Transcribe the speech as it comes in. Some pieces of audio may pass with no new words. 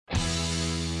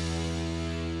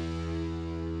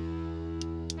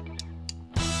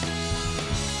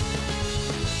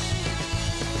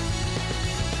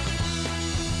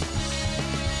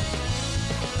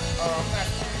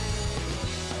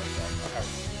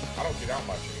don't get out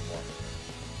much anymore.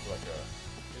 It's like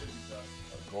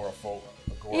agoraphobic.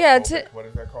 Yeah, what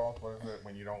is that called? What is it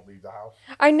when you don't leave the house?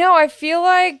 I know. I feel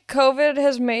like COVID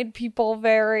has made people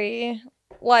very,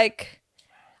 like,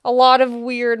 a lot of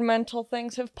weird mental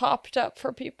things have popped up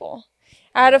for people.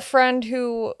 I had a friend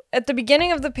who, at the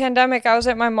beginning of the pandemic, I was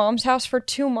at my mom's house for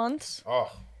 2 months.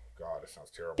 Oh, God, that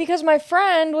sounds terrible. Because my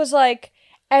friend was like,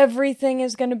 everything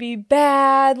is going to be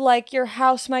bad. Like, your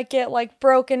house might get, like,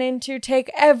 broken into. Take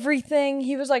everything.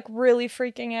 He was, like, really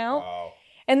freaking out. Oh.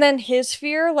 And then his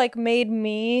fear, like, made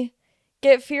me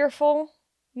get fearful.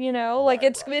 You know? Like,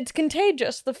 it's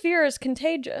contagious. The fear is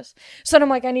contagious. So then I'm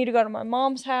like, I need to go to my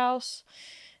mom's house.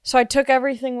 So I took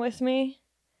everything with me.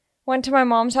 Went to my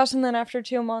mom's house. And then after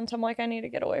 2 months, I'm like, I need to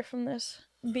get away from this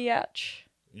biatch.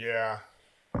 Yeah.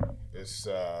 It's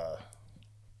tough.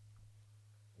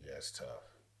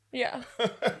 Yeah.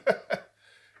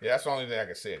 Yeah, that's the only thing I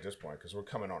can say at this point because we're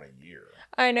coming on a year.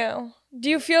 I know. Do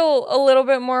you feel a little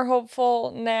bit more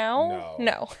hopeful now?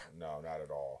 No, not at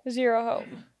all. Zero hope.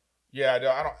 Yeah, no,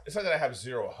 I don't. It's not that I have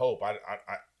zero hope.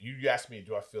 You asked me,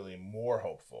 do I feel any more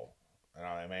hopeful?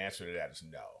 And my answer to that is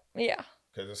no. Yeah.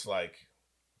 Because it's like,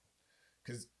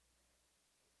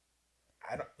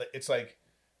 It's like,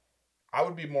 I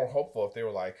would be more hopeful if they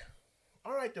were like,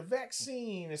 all right, the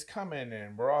vaccine is coming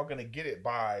and we're all gonna get it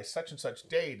by such and such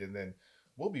date, and then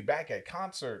we'll be back at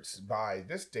concerts by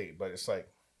this date. But it's like,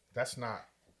 that's not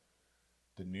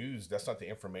the news. That's not the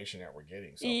information that we're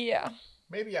getting. So yeah.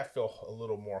 Maybe I feel a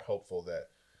little more hopeful that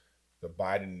the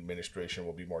Biden administration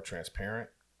will be more transparent.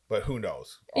 But who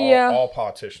knows? All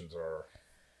politicians are...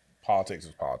 Politics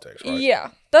is politics, right?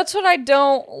 Yeah. That's what I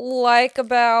don't like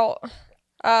about...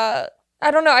 I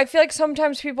don't know. I feel like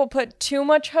sometimes people put too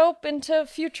much hope into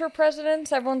future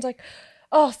presidents. Everyone's like,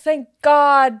 oh, thank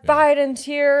God Biden's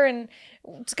here and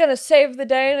it's going to save the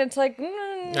day. And it's like,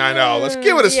 I know. Let's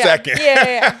give it a second.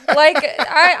 Yeah. Like,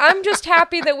 I'm just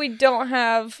happy that we don't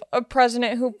have a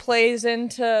president who plays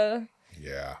into,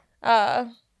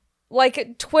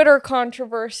 like, Twitter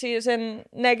controversies and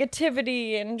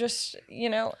negativity and just,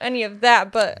 any of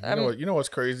that. But you know what's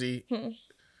crazy?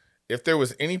 If there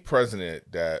was any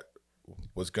president that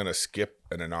was going to skip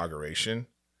an inauguration,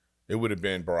 it would have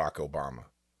been Barack Obama.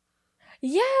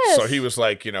 Yes. So he was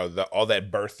like, all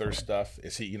that birther stuff.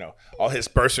 Is he, all his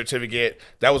birth certificate,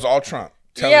 that was all Trump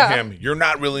telling him, you're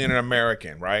not really an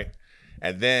American, right?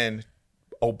 And then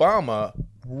Obama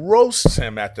roasts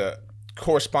him at the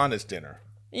correspondence dinner.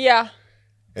 Yeah.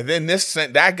 And then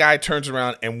that guy turns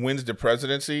around and wins the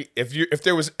presidency. If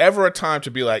there was ever a time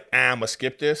to be like, I'm going to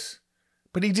skip this,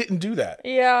 but he didn't do that.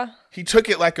 Yeah. He took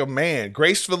it like a man,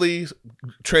 gracefully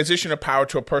transitioned of power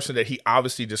to a person that he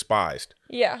obviously despised.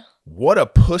 Yeah. What a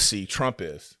pussy Trump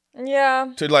is.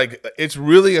 Yeah. It's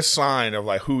really a sign of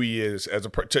like who he is as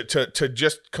to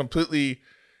just completely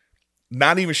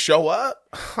not even show up.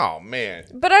 Oh man.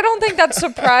 But I don't think that's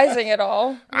surprising at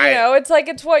all. It's like,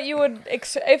 it's what you would,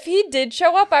 if he did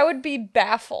show up, I would be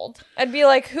baffled. I'd be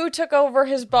like, who took over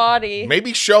his body?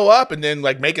 Maybe show up and then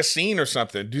like make a scene or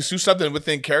something. Do something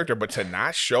within character, but to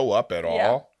not show up at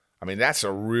all. I mean, that's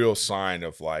a real sign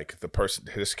of like the person,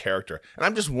 his character. And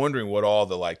I'm just wondering what all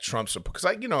the like Trumps are, because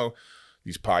like,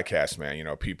 these podcasts,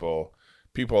 man, people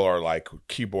are like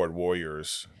keyboard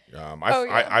warriors.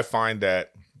 I find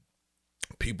that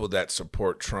people that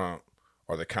support Trump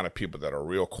are the kind of people that are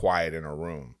real quiet in a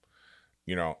room,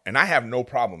 and I have no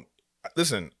problem.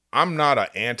 Listen, I'm not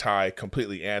a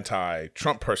completely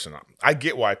anti-Trump person. I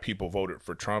get why people voted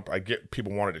for Trump. I get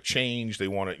people wanted to change. They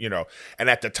wanted, and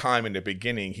at the time in the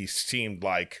beginning, he seemed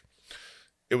like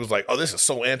it was like, oh, this is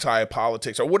so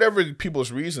anti-politics or whatever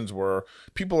people's reasons were.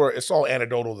 It's all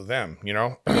anecdotal to them,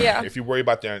 Yeah. If you worry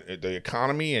about the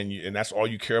economy and that's all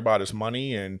you care about is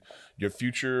money and your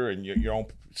future and your own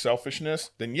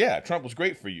selfishness, then yeah, Trump was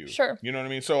great for you. Sure. You know what I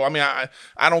mean? So, I mean,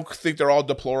 I don't think they're all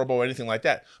deplorable or anything like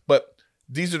that. But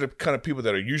these are the kind of people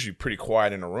that are usually pretty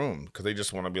quiet in a room because they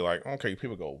just want to be like, okay,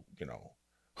 people go,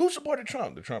 who supported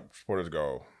Trump? The Trump supporters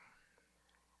go,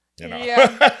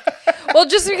 Yeah. Well,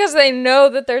 just because they know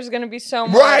that there's going to be so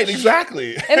much. Right,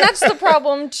 exactly. And that's the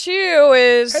problem, too,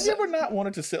 is... Have you ever not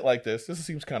wanted to sit like this? This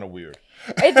seems kind of weird.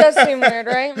 It does seem weird,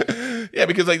 right? Yeah,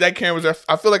 because like that camera's...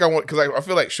 I feel like I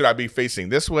feel like, should I be facing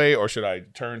this way or should I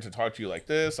turn to talk to you like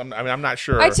this? I'm not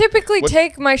sure. I typically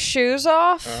take my shoes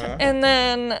off and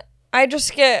then I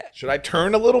just get... Should I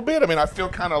turn a little bit? I mean, I feel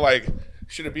kind of like...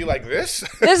 Should it be like this?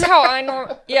 This is how I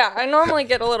normally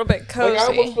get a little bit cozy. Like I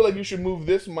almost feel like you should move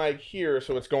this mic here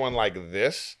so it's going like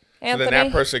this. Anthony, so then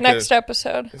that person next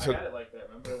episode. I got it like that.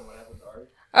 Remember what happened to Ari?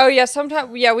 Oh yeah,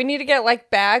 sometimes we need to get like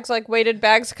bags, like weighted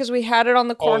bags, because we had it on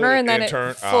the corner and then it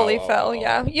fully fell.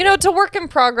 Yeah, it's a work in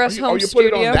progress home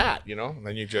studio. Put it on that, and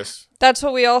then you just. That's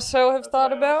what we also have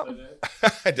thought about.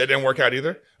 That didn't work out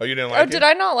either. Oh, you didn't like it? Oh, did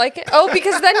I not like it? Oh,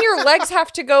 because then your legs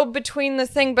have to go between the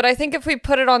thing. But I think if we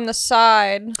put it on the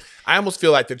side, I almost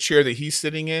feel like the chair that he's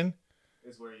sitting in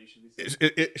is where you should be sitting.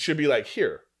 It should be like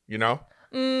here,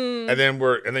 And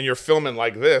then you're filming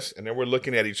like this, and then we're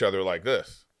looking at each other like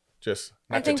this. Just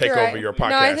not to take over your podcast.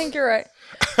 No, I think you're right.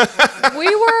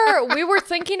 we were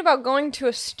thinking about going to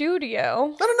a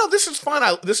studio. No. This is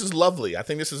fun. This is lovely. I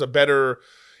think this is a better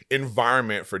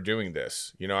environment for doing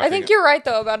this. I think you're right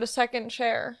though about a second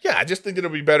chair. Yeah, I just think it'll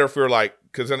be better if we're like,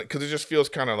 because it just feels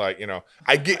kind of like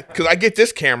I get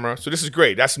this camera, so this is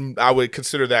great. I would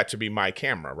consider that to be my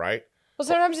camera, right? Well,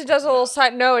 sometimes it does a little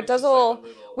side. No, it does a little.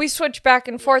 We switch back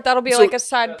and forth. That'll be like a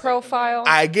side profile.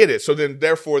 I get it. So then,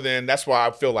 that's why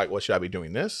I feel like, well, should I be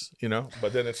doing this?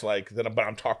 But then it's like, but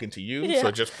I'm talking to you, so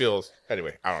it just feels.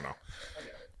 Anyway, I don't know.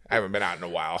 I haven't been out in a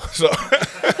while, so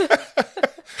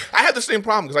I have the same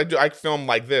problem because I film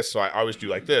like this, so I always do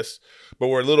like this. But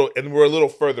we're a little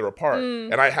further apart,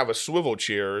 and I have a swivel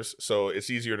chairs, so it's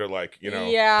easier to like.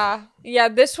 Yeah.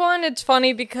 This one, it's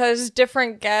funny because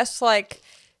different guests like.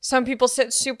 Some people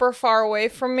sit super far away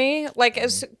from me, like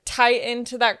as tight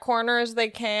into that corner as they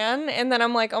can. And then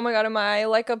I'm like, oh my God, am I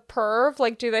like a perv?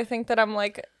 Like, do they think that I'm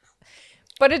like,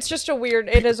 but it's just a weird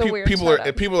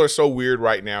setup. People are so weird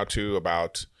right now too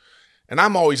about, and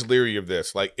I'm always leery of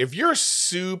this. Like if you're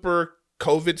super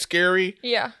COVID scary,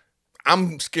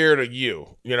 I'm scared of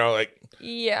you,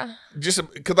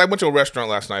 just because I went to a restaurant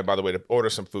last night, by the way, to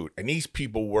order some food. And these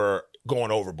people were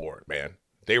going overboard, man.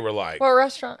 They were like, what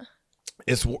restaurant?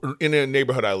 It's in a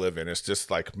neighborhood I live in. It's just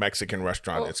like Mexican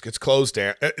restaurant. Oh. It's closed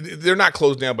down. They're not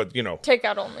closed down, but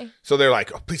takeout only. So they're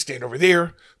like, oh, please stand over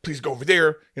there. Please go over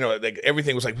there. Like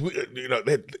everything was like,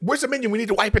 where's the menu? We need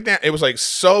to wipe it down. It was like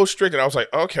so strict, and I was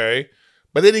like, okay,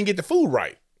 but they didn't get the food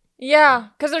right. Yeah,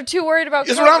 because they're too worried about.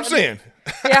 That's what I'm saying.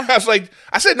 Yeah, I was like,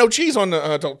 I said no cheese on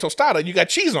the tostada. You got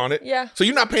cheese on it. Yeah. So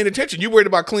you're not paying attention. You're worried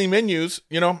about clean menus.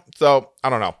 So I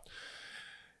don't know.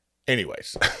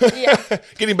 Anyways,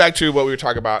 getting back to what we were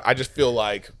talking about, I just feel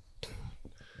like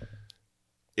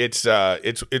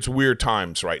it's weird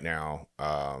times right now,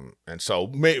 and so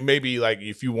maybe like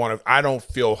if you want to, I don't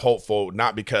feel hopeful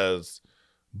not because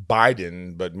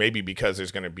Biden, but maybe because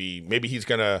it's gonna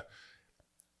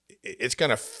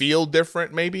feel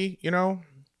different. Maybe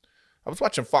I was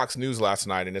watching Fox News last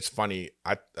night, and it's funny.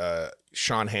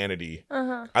 Sean Hannity.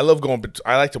 Uh-huh. I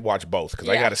like to watch both because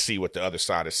I got to see what the other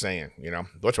side is saying.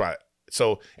 That's why.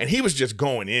 So, and he was just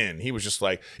going in. He was just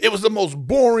like, it was the most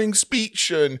boring speech,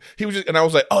 and and I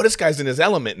was like, oh, this guy's in his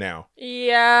element now.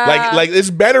 Yeah. Like it's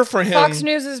better for him. Fox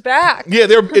News is back. Yeah,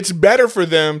 it's better for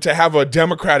them to have a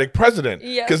Democratic president.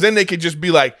 Yeah. Because then they could just be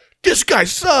like, this guy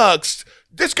sucks.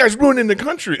 This guy's ruining the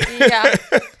country. Yeah.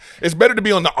 It's better to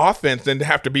be on the offense than to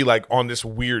have to be like on this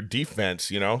weird defense,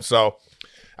 So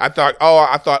I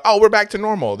thought, we're back to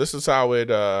normal. This is how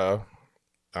it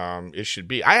should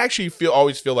be. I actually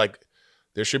always feel like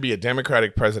there should be a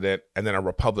Democratic president and then a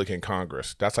Republican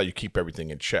Congress. That's how you keep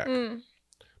everything in check.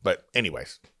 But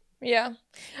anyways. Yeah.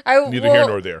 Neither here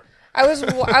nor there.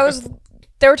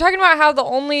 They were talking about how the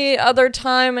only other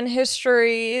time in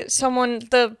history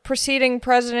the preceding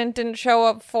president didn't show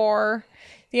up for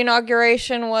the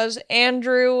inauguration was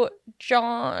Andrew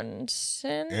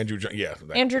Johnson. Andrew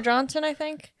Johnson, I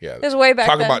think. Yeah. It was way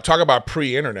back then. Talk about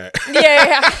pre-internet.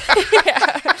 Yeah.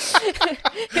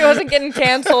 He wasn't getting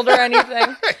canceled or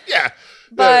anything. Yeah.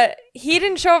 But he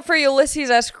didn't show up for Ulysses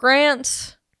S.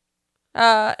 Grant's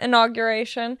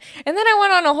inauguration. And then I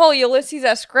went on a whole Ulysses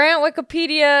S. Grant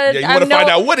Wikipedia. Yeah, you want to find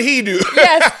out what did he do?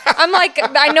 Yes. I'm like,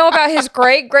 I know about his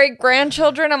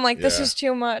great-great-grandchildren. I'm like, this is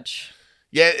too much.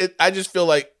 Yeah, I just feel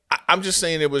like, I'm just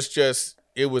saying it was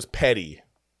petty.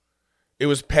 It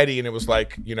was petty, and it was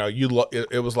like,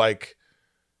 it was like,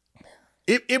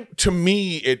 it to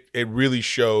me, it really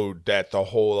showed that the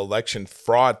whole election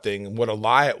fraud thing, what a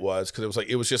lie it was, because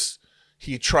it was just,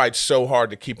 he tried so hard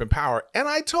to keep in power, and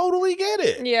I totally get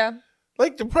it. Yeah.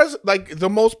 Like the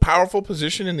most powerful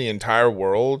position in the entire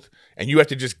world, and you have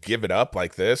to just give it up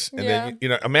like this, and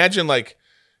then, imagine like,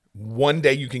 one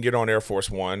day you can get on Air Force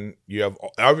One. You have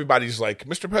everybody's like,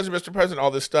 Mr. President, all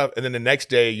this stuff. And then the next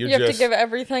day you have to give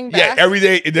everything back. Yeah, every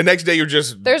day. The next day you're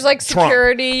just There's like Trump.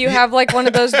 Security. You have like one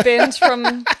of those bins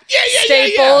from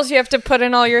Staples. You have to put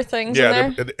in all your things in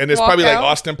there. And it's probably like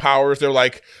Austin Powers. They're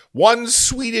like, one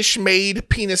Swedish made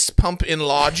penis pump in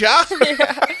larger.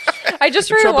 Yeah. I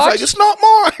just rewatched. Like, it's not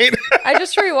mine. I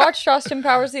just rewatched Austin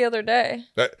Powers the other day.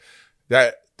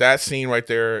 that scene right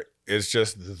there is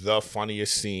just the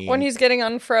funniest scene. When he's getting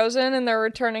unfrozen and they're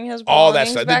returning his all that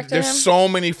belongings stuff. back to There's him. so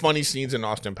many funny scenes in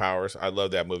Austin Powers. I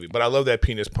love that movie, but I love that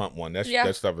penis pump one. That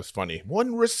stuff is funny.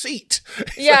 One receipt.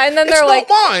 Yeah, and then they're like,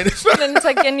 mine. And then it's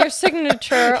like in your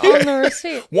signature on the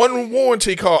receipt. One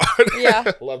warranty card. Yeah,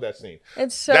 love that scene.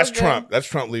 it's so. That's good. Trump. That's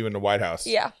Trump leaving the White House.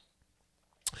 Yeah.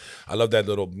 I love that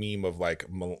little meme of like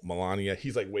Melania.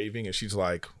 He's like waving, and she's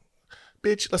like,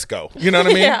 "Bitch, let's go." You know what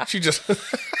I mean? Yeah. She just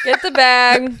Get the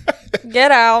bag.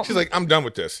 Get out. she's like, "I'm done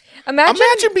with this."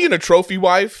 Imagine being a trophy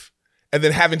wife and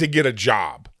then having to get a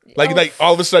job. Like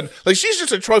all of a sudden, like she's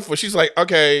just a trophy. She's like,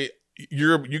 okay,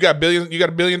 you got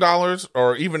 $1 billion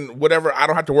or even whatever. I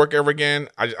don't have to work ever again.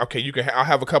 I'll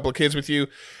have a couple of kids with you,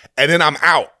 and then I'm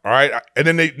out. All right, and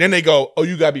then they go, oh,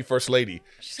 you gotta be first lady.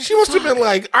 She must have been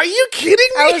like, are you kidding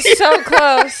me? I was so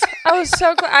close.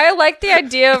 I like the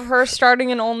idea of her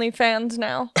starting an OnlyFans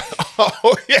now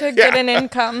Oh yeah, to get an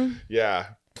income. yeah.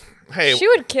 Hey, She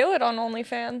would kill it on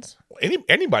OnlyFans.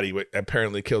 anybody would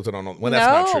apparently kills it on. Well, that's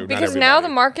not true. Not Because now the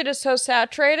everybody. market is so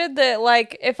saturated that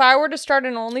like if I were to start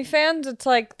an OnlyFans, it's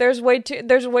like there's way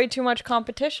too much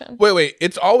competition. Wait.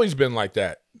 It's always been like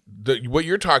that. What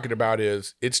you're talking about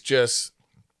is it's just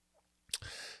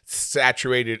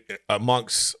saturated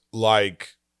amongst like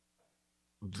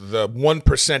the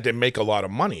 1% that make a lot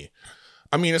of money.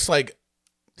 I mean, it's like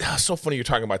so funny you're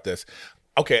talking about this.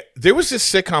 Okay, there was this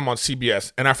sitcom on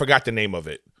CBS, and I forgot the name of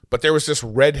it, but there was this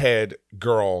redhead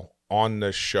girl on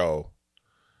the show,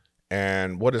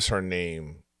 and what is her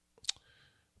name?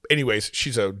 Anyways,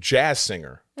 she's a jazz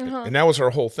singer, and that was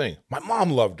her whole thing. My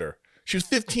mom loved her. She was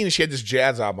 15, and she had this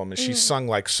jazz album, and she sung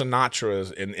like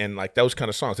Sinatra's and like those kind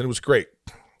of songs, and it was great.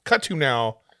 Cut to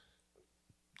now,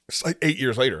 it's like 8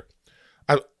 years later.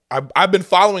 I've been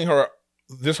following her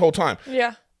this whole time.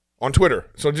 Yeah. On Twitter.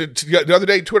 So the other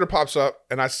day, Twitter pops up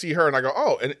and I see her and I go,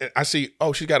 oh, and I see,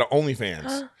 oh, she's got an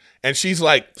OnlyFans. And she's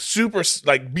like super,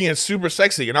 like being super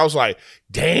sexy. And I was like,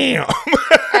 damn.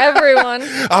 Everyone.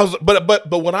 But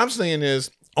what I'm saying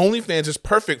is OnlyFans is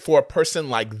perfect for a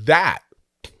person like that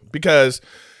because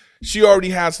she already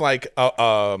has like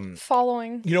a,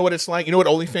 following. you know what it's like? You know what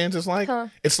OnlyFans is like? Huh.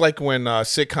 It's like when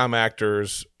sitcom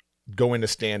actors go into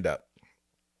stand up,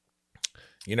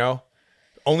 you know?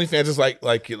 OnlyFans is like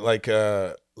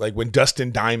when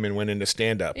Dustin Diamond went into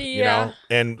stand up, you know.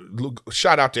 And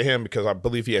shout out to him because I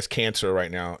believe he has cancer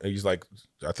right now. He's like,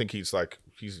 I think he's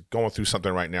going through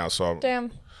something right now. So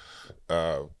Damn.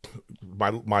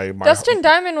 my Dustin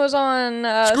Diamond was on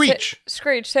Screech.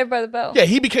 Screech, Saved by the Bell. Yeah,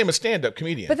 he became a stand-up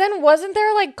comedian. But then wasn't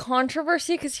there like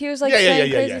controversy because he was like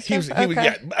saying crazy He was, stuff?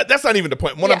 Okay. that's not even the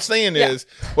point. What I'm saying is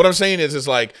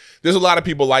like there's a lot of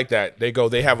people like that.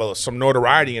 They have some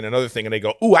notoriety in another thing, and they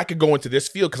go, "Ooh, I could go into this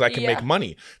field because I can make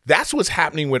money." That's what's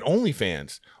happening with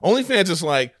OnlyFans. OnlyFans is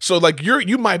like like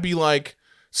you might be like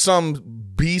some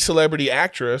B celebrity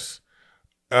actress.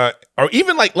 Or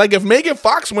even like if Megan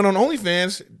Fox went on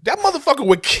OnlyFans, that motherfucker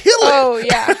would kill it. Oh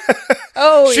yeah.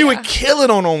 Oh she would kill it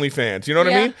on OnlyFans. You know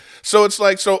what I mean? So it's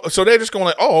like so they're just going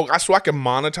like, oh, so I can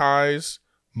monetize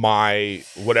my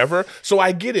whatever. So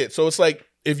I get it. So it's like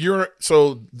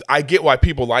I get why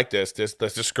people like this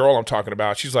girl I'm talking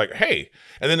about. She's like, hey,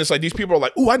 and then it's like these people are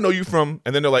like, oh, I know you from,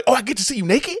 and then they're like, oh, I get to see you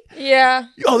naked. Yeah.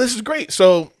 Oh, this is great.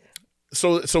 So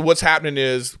what's happening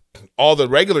is all the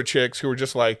regular chicks who are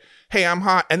just like, hey, I'm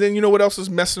hot. And then you know what else is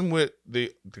messing with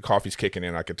the coffee's kicking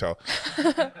in, I could tell.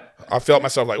 I felt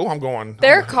myself like, oh, I'm going.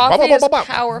 Their coffee is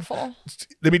powerful.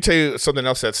 Let me tell you something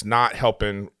else that's not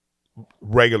helping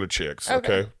regular chicks,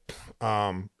 okay?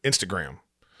 Instagram.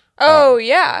 Oh,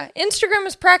 yeah. Instagram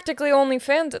is practically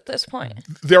OnlyFans at this point.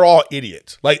 They're all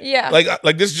idiots. Like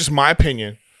this is just my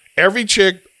opinion. Every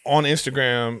chick on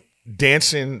Instagram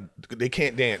dancing, they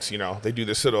can't dance, you know. They do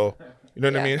this little, you know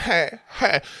what I mean?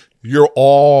 Hey, you're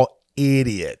all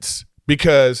idiots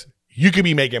because you could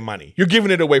be making money. You're giving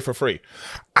it away for free.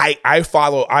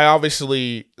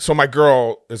 So my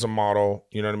girl is a model,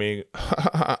 you know what I mean?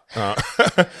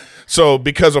 So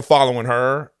because of following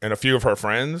her and a few of her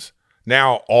friends,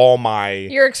 now all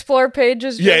your explore page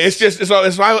is because I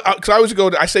always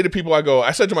I say to people,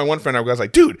 I said to my one friend, I was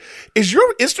like, dude, is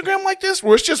your Instagram like this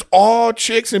where it's just all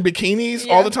chicks in bikinis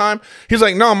all the time? He's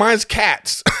like, no, mine's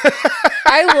cats.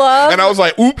 And I was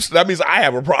like, oops, that means I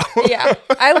have a problem. Yeah.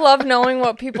 I love knowing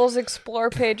what people's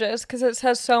explore page is because it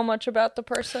says so much about the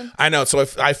person. I know. So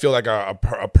if I feel like a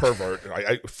pervert,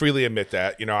 I freely admit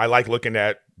that, you know, I like looking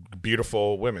at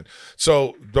beautiful women.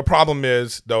 So the problem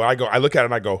is though, I look at it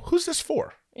and I go, who's this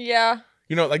for? Yeah.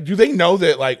 You know, like, do they know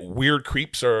that like weird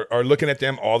creeps are looking at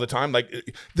them all the time? Like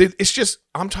it's just,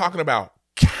 I'm talking about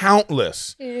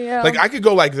countless. Yeah. Like I could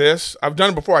go like this. I've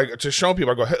done it before. I just show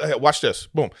people. I go, hey, watch this,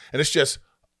 boom, and it's just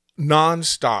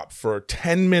nonstop for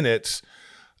 10 minutes.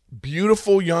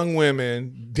 Beautiful young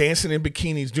women dancing in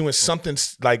bikinis, doing something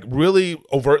like really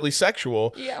overtly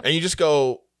sexual, and you just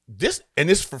go this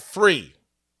for free.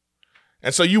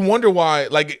 And so you wonder why,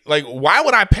 like why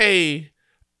would I pay?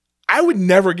 I would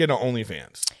never get an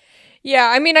OnlyFans.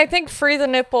 Yeah, I mean, I think Free the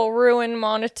Nipple ruined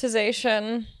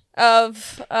monetization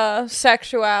of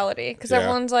sexuality because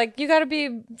everyone's like, you got to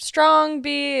be strong,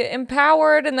 be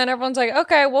empowered, and then everyone's like,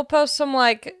 okay, we'll post some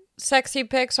like sexy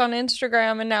pics on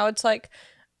Instagram, and now it's like,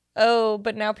 oh,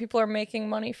 but now people are making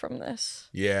money from this.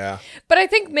 Yeah. But I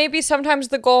think maybe sometimes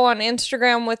the goal on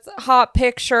Instagram with hot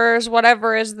pictures,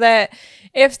 whatever, is that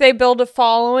if they build a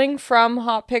following from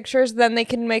hot pictures, then they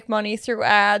can make money through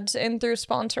ads and through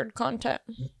sponsored content.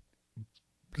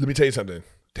 Let me tell you something.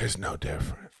 There's no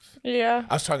difference. Yeah.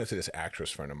 I was talking to this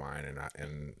actress friend of mine,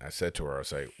 and I said to her, I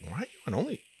was like, why are you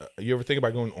on you ever think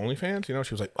about going OnlyFans? You know,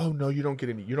 she was like, oh, no, you don't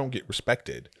get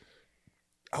respected.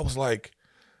 I was like,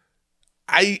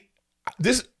 I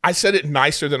said it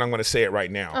nicer than I'm going to say it right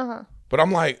now. But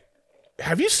I'm like,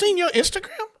 have you seen your Instagram?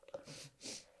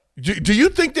 Do you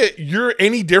think that you're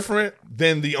any different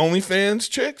than the OnlyFans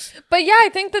chicks? But yeah, I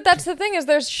think that's the thing is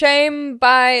there's shame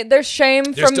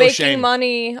from making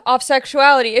money off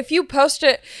sexuality. If you post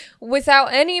it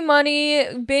without any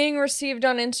money being received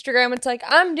on Instagram, it's like,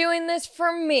 I'm doing this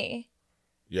for me.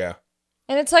 Yeah.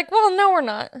 And it's like, well, no, we're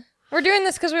not. We're doing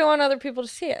this because we want other people to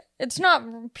see it. It's not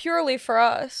purely for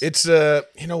us. It's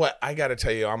you know what? I gotta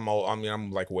tell you,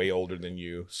 I'm like way older than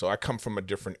you, so I come from a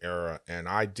different era, and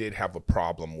I did have a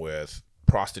problem with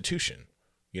prostitution.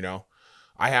 You know,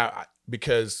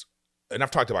 because, and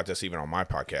I've talked about this even on my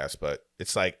podcast, but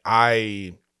it's like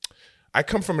I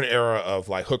come from an era of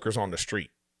like hookers on the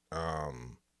street.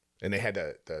 And they had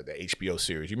the HBO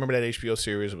series. You remember that HBO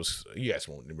series? It was, you guys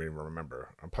won't even remember.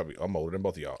 I'm older than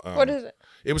both of y'all. What is it?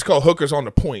 It was called Hookers on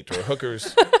the Point, or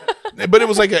Hookers. But it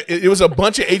was like it was a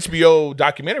bunch of HBO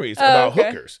documentaries about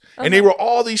hookers, and they were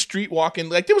all these street walking.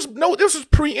 Like this was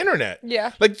pre-internet.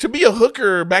 Yeah. Like to be a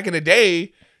hooker back in the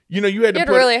day, you know, you had to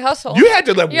really hustle. You had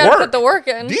to work. You had to put the work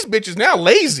in. These bitches now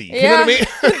lazy. Yeah. You know what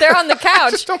I mean? They're on the couch. I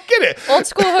just don't get it. Old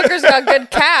school hookers got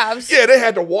good calves. Yeah, they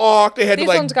had to walk. They had These to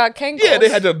like. ones got cankles. Yeah, they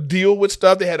had to deal with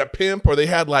stuff. They had a pimp, or they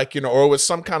had like, you know, or it was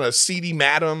some kind of seedy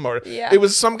madam, or it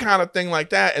was some kind of thing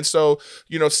like that. And so,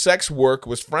 you know, sex work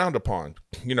was frowned upon.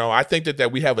 You know, I think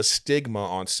that we have a stigma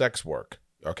on sex work.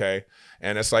 Okay.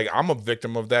 And it's like, I'm a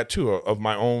victim of that too, of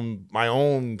my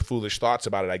own foolish thoughts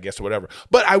about it, I guess, or whatever.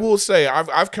 But I will say,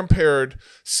 I've compared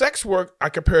sex work, I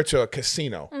compare it to a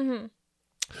casino. Mm-hmm.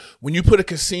 When you put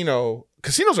casinos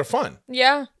are fun.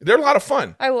 Yeah. They're a lot of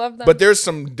fun. I love them. But there's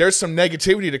some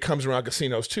negativity that comes around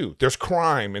casinos too. There's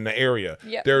crime in the area.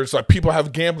 Yep. There's like people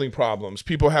have gambling problems.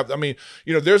 People have, I mean,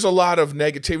 you know, there's a lot of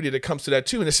negativity that comes to that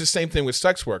too. And it's the same thing with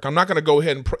sex work. I'm not going to go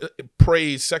ahead and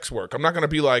praise sex work. I'm not going to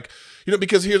be like, you know,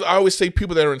 because I always say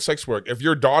people that are in sex work, if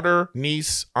your daughter,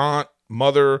 niece, aunt,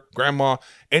 mother, grandma,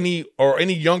 any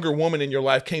younger woman in your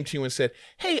life came to you and said,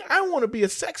 hey, I want to be a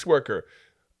sex worker,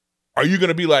 are you going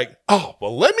to be like, oh,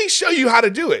 well, let me show you how to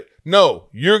do it? No,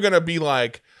 you're going to be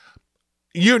like,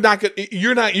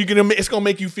 it's going to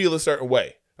make you feel a certain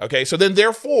way. Okay. So then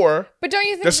therefore, but don't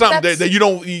you think there's something that you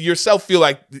don't yourself feel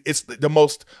like it's the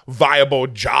most viable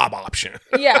job option?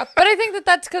 Yeah. But I think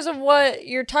that's because of what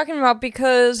you're talking about,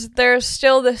 because there's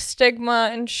still this stigma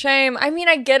and shame. I mean,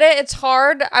 I get it. It's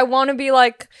hard. I want to be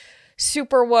like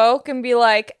super woke and be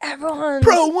like, everyone's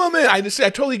pro woman. I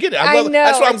totally get it. I know.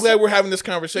 That's why I'm glad we're having this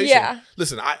conversation. Yeah.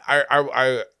 Listen,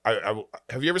 I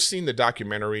have you ever seen the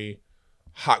documentary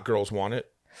Hot Girls Want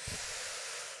It?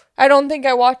 I don't think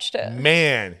I watched it.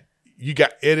 Man,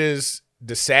 it is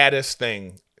the saddest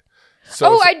thing.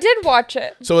 So I did watch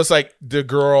it. So it's like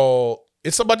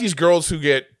it's about these girls who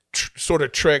get sort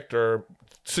of tricked or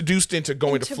seduced into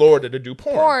going to Florida to do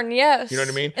porn. Yes. You know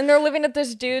what I mean? And they're living at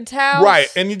this dude's house. Right.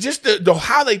 And you just the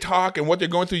how they talk and what they're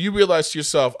going through, you realize to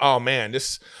yourself, oh man,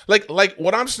 this like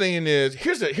what I'm saying is,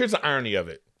 here's the irony of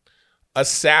it. A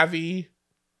savvy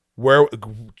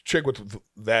chick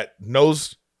that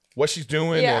knows what she's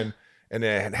doing and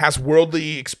then has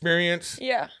worldly experience.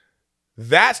 Yeah.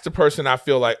 That's the person I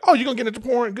feel like, oh, you're going to get into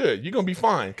porn? Good. You're going to be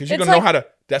fine. Because you're going to know how to.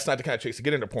 That's not the kind of chicks to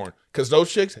get into porn. Because those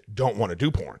chicks don't want to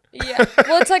do porn. Yeah.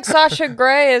 Well, it's like Sasha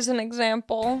Grey as an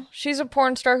example. She's a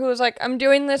porn star who was like, I'm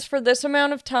doing this for this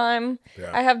amount of time.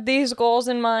 Yeah. I have these goals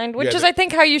in mind, which is, I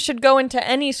think, how you should go into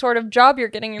any sort of job you're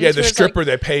getting into. Yeah, the stripper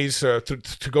that pays to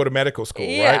go to medical school,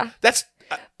 right?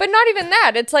 But not even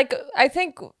that. It's like, I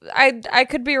think, I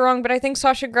could be wrong, but I think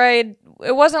Sasha Grey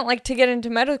it wasn't like to get into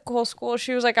medical school.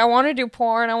 She was like, I want to do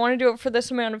porn. I want to do it for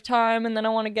this amount of time, and then I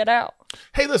want to get out.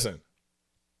 Hey, listen,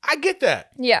 I get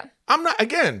that. Yeah. I'm not,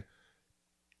 again,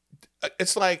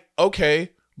 it's like,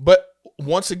 okay, but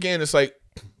once again, it's like,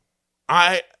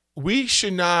 we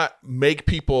should not make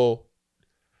people,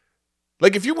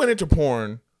 like if you went into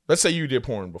porn, let's say you did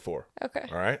porn before. Okay.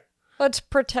 All right. Let's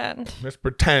pretend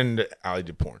Ali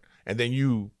did porn. And then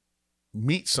you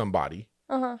meet somebody,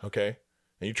 okay,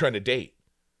 and you're trying to date.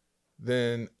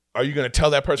 Then are you going to tell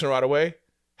that person right away,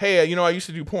 hey, I used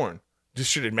to do porn.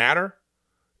 Should it matter?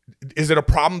 Is it a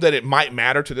problem that it might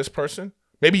matter to this person?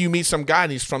 Maybe you meet some guy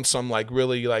and he's from some like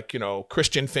really like,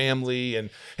 Christian family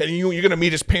and you're going to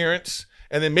meet his parents.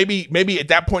 And then maybe at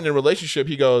that point in the relationship,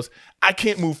 he goes, I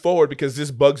can't move forward because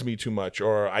this bugs me too much,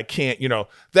 or I can't,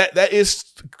 that is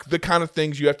the kind of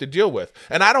things you have to deal with.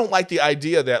 And I don't like the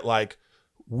idea that like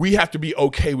we have to be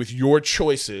okay with your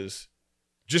choices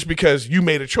just because you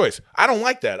made a choice. I don't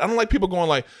like that. I don't like people going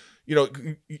like,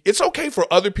 it's okay for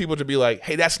other people to be like,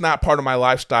 hey, that's not part of my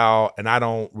lifestyle and I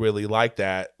don't really like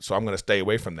that, so I'm going to stay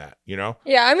away from that,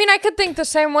 Yeah, I mean, I could think the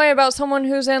same way about someone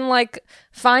who's in like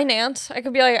finance. I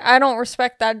could be like, I don't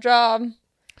respect that job.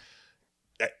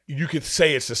 You could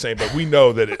say it's the same, but we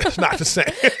know that it's not the same.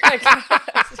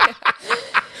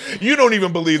 You don't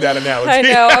even believe that analogy. I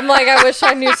know. I'm like, I wish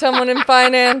I knew someone in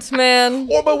finance, man.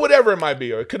 But whatever it might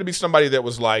be. Or it could be somebody that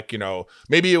was like,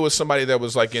 maybe it was somebody that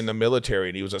was like in the military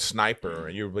and he was a sniper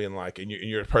and you're being like, and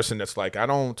you're a person that's like,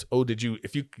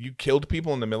 if you killed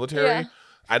people in the military, yeah.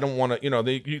 I don't want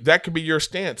to, that could be your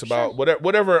stance about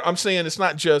whatever. I'm saying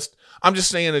I'm just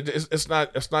saying it's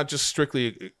not just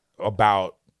strictly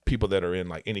about people that are in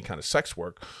like any kind of sex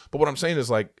work. But what I'm saying is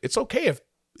like, it's okay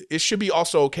it should be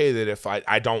also okay that if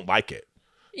I don't like it.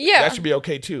 Yeah. That should be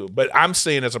okay too. But I'm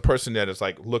saying as a person that has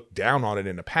like looked down on it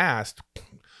in the past,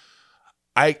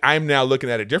 I'm now looking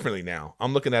at it differently now.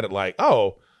 I'm looking at it like,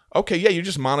 oh, okay, yeah, you're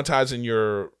just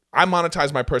monetizing I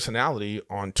monetize my personality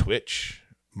on Twitch,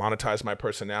 monetize my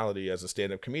personality as a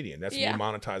stand-up comedian. That's me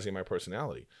monetizing my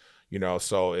personality.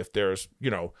 So if there's,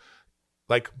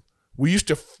 like we used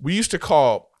to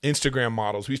call Instagram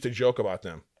models, we used to joke about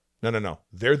them. No.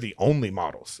 They're the only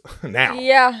models now.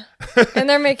 Yeah. And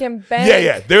they're making bank.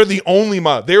 Yeah. They're the only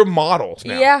model. They're models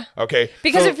now. Yeah. Okay.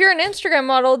 Because if you're an Instagram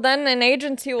model, then an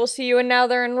agency will see you and now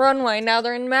they're in Runway. Now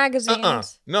they're in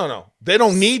magazines. No. They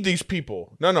don't need these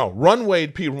people. No. Runway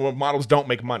people, models don't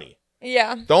make money.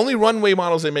 Yeah. The only runway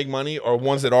models that make money are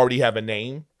ones that already have a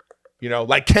name.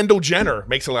 Like Kendall Jenner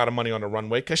makes a lot of money on the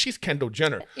runway because she's Kendall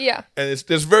Jenner. Yeah. And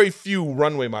there's very few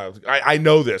runway models. I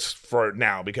know this for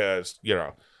now because,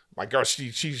 my girl, she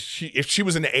if she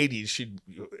was in the 80s,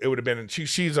 it would have been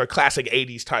she's a classic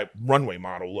 80s type runway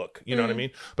model look. You know what I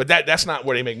mean? But that's not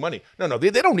where they make money. No, they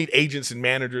don't need agents and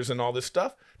managers and all this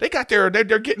stuff. They got they're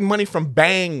getting money from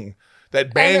Bang.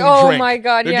 That Bang drink. Oh my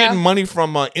God, They're getting money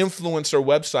from influencer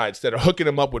websites that are hooking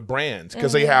them up with brands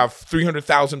because they have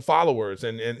 300,000 followers.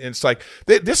 And it's like,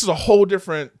 this is a whole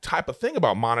different type of thing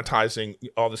about monetizing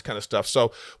all this kind of stuff.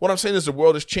 So what I'm saying is the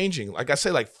world is changing. Like I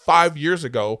say, like 5 years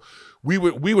ago, we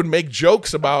would make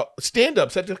jokes about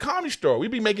stand-ups at the Comedy Store.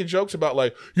 We'd be making jokes about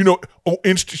like, she's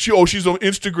an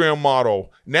Instagram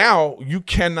model. Now you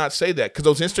cannot say that because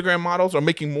those Instagram models are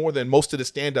making more than most of the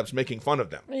stand-ups making fun of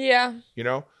them. Yeah.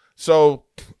 So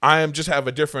I am just have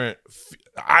a different.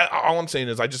 All I'm saying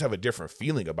is I just have a different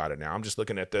feeling about it now. I'm just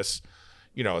looking at this.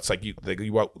 It's like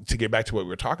to get back to what we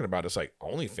were talking about. It's like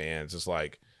OnlyFans is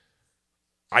like,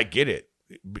 I get it.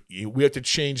 We have to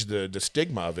change the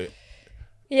stigma of it.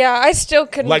 Yeah, I still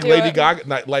couldn't. Like Lady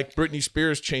Gaga, like Britney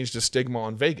Spears changed the stigma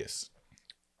on Vegas.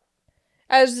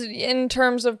 As in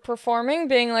terms of performing,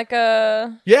 being like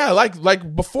a. Yeah,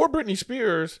 like before Britney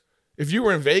Spears, if you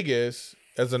were in Vegas.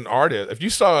 As an artist, if you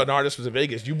saw an artist was in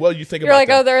Vegas, you think about like,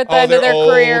 them. They're at the end of their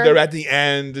career. They're at the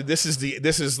end. This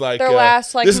is like their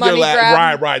last like money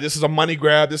grab. Right. This is a money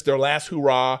grab. This is their last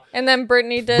hurrah. And then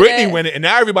Britney went it, and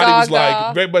now everybody's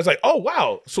like, oh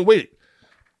wow. So wait,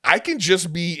 I can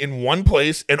just be in one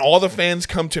place, and all the fans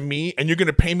come to me, and you're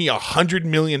gonna pay me $100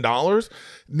 million.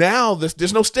 Now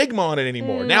there's no stigma on it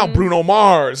anymore. Now Bruno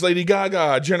Mars, Lady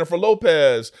Gaga, Jennifer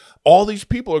Lopez, all these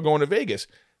people are going to Vegas.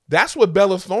 That's what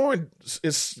Bella Thorne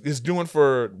is doing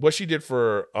for what she did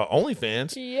for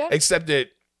OnlyFans. Yeah. Except that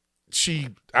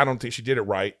I don't think she did it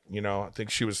right. I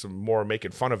think she was more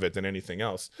making fun of it than anything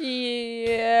else.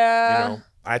 Yeah.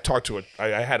 I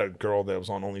had a girl that was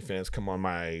on OnlyFans come on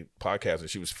my podcast and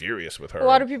she was furious with her. A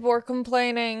lot of people were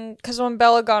complaining because when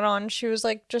Bella got on, she was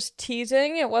like just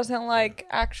teasing. It wasn't like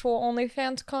actual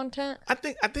OnlyFans content. I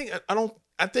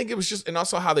think it was just, and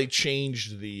also how they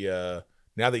changed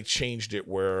now they changed it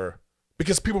where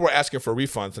because people were asking for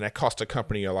refunds, and that cost the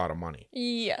company a lot of money.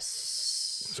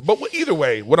 Yes. But either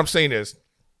way, what I'm saying is,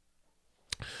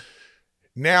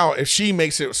 now if she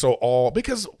makes it so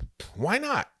because why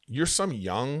not? You're some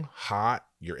young, hot,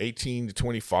 you're 18 to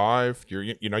 25,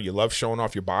 you love showing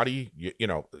off your body,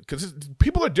 because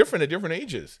people are different at different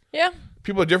ages. Yeah.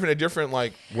 People are different at different,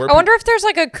 like, where I wonder if there's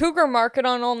like a cougar market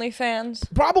on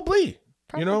OnlyFans. Probably.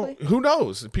 Who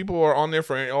knows? People are on there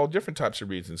for all different types of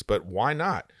reasons, but why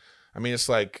not? I mean, it's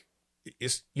like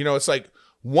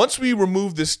once we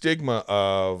remove the stigma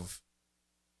of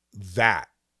that,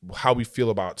 how we feel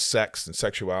about sex and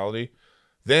sexuality,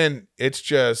 then it's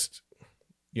just,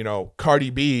 Cardi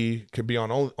B could be on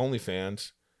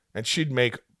OnlyFans and she'd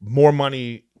make more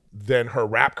money than her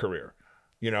rap career,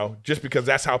 just because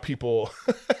that's how people,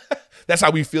 that's how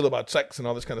we feel about sex and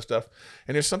all this kind of stuff.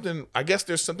 And there's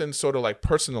something sort of like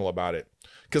personal about it.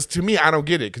 Because to me, I don't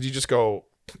get it. Because you just go,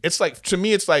 to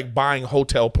me, it's like buying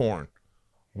hotel porn.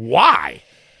 Why?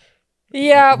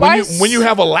 Yeah, when you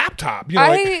have a laptop,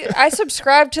 I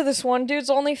subscribed to this one dude's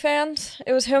OnlyFans.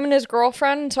 It was him and his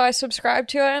girlfriend, so I subscribed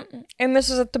to it. And this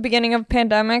is at the beginning of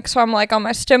pandemic, so I'm like on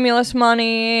my stimulus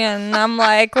money, and I'm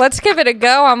like, let's give it a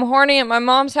go. I'm horny at my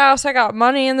mom's house. I got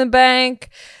money in the bank,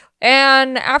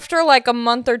 and after like a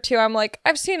month or two, I'm like,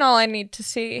 I've seen all I need to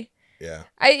see. Yeah.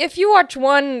 If you watch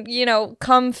one,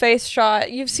 cum face shot,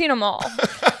 you've seen them all.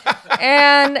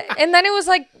 and then it was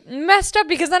like messed up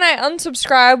because then I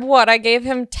unsubscribed. I gave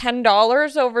him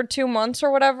 $10 over 2 months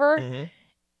or whatever. Mm-hmm.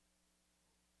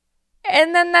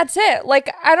 And then that's it.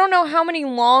 Like, I don't know how many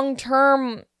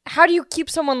how do you keep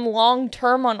someone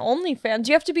long-term on OnlyFans?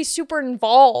 You have to be super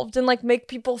involved and like make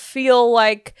people feel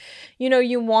like,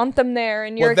 you want them there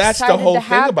and you're excited to have. Well, that's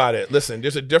the whole thing about it. Listen,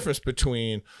 there's a difference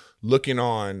between looking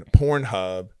on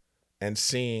Pornhub and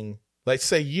seeing, let's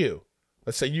say you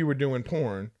were doing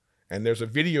porn and there's a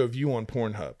video of you on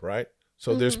Pornhub, right?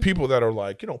 So there's people that are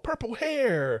like, purple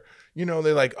hair,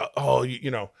 they're like,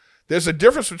 there's a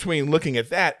difference between looking at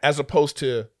that as opposed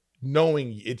to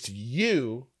knowing it's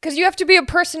you. Because you have to be a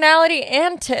personality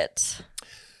and tits.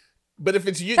 But if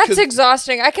it's you, that's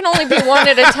exhausting. I can only be one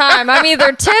at a time. I'm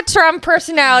either tits or I'm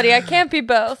personality. I can't be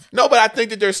both. No, but I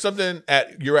think that there's something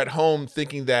you're at home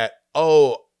thinking that,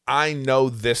 I know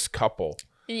this couple.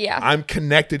 Yeah. I'm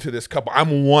connected to this couple.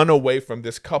 I'm one away from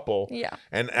this couple. Yeah.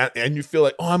 And you feel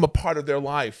like, I'm a part of their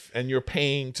life, and you're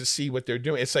paying to see what they're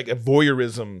doing. It's like a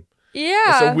voyeurism. Yeah.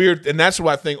 It's a weird, and that's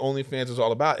what I think OnlyFans is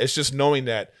all about. It's just knowing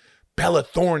that Bella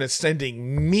Thorne is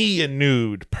sending me a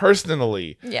nude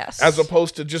personally. Yes. As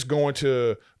opposed to just going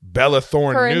to Bella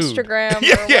Thorne her nude. Instagram.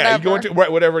 Yeah, you go into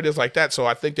whatever it is like that. So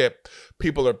I think that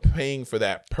people are paying for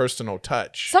that personal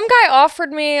touch. Some guy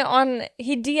offered me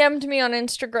he DM'd me on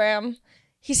Instagram.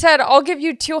 He said, I'll give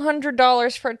you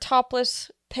 $200 for a topless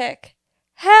pic.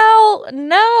 Hell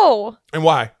no. And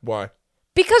why? Why?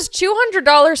 Because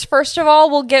 $200, first of all,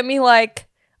 will get me like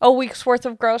a week's worth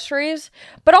of groceries.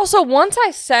 But also, once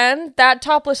I send that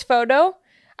topless photo,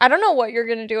 I don't know what you're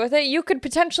going to do with it. You could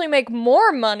potentially make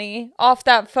more money off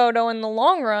that photo in the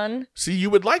long run. See, you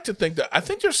would like to think that. I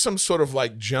think there's some sort of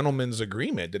like gentleman's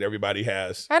agreement that everybody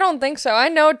has. I don't think so. I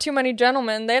know too many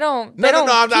gentlemen. They don't. No.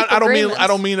 I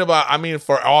don't mean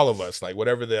for all of us. Like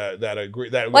whatever that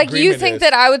agreement. Like you think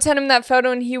that I would send him that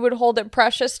photo and he would hold it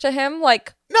precious to him?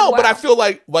 Like no, wow. But I feel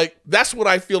like that's what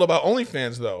I feel about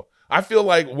OnlyFans though. I feel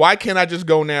like why can't I just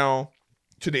go now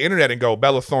to the internet and go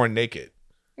Bella Thorne naked?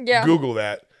 Yeah. Google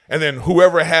that. And then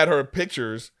whoever had her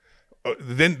pictures,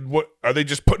 then what are they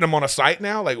just putting them on a site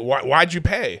now? Like, why'd you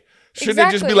pay? Shouldn't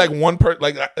it just be like one person?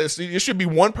 Like, it should be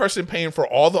one person paying for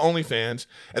all the OnlyFans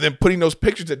and then putting those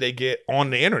pictures that they get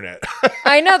on the internet.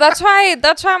 I know. That's why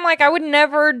I'm like, I would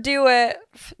never do it.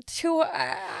 So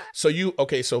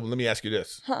let me ask you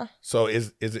this. Huh. So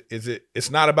is it?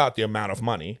 It's not about the amount of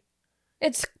money.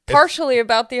 It's partially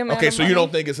about the amount of money. Okay, so you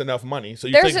don't think it's enough money. So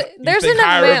you there's think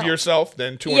higher of yourself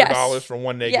than $200 for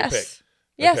one naked pic.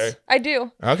 Yes, okay. I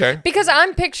do. Okay. Because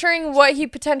I'm picturing what he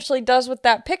potentially does with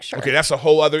that picture. Okay, that's a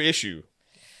whole other issue.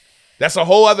 That's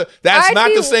not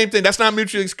the same thing. That's not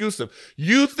mutually exclusive.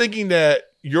 You thinking that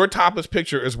your topless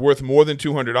picture is worth more than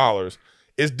 $200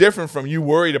 is different from you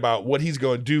worried about what he's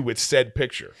going to do with said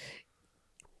picture.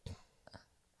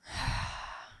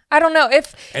 I don't know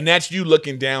and that's you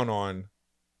looking down on.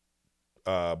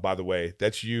 By the way,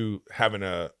 that's you having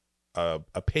a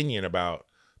opinion about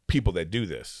people that do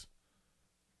this.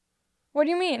 What do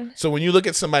you mean? So when you look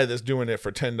at somebody that's doing it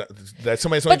for that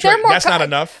somebody's only trying, that's not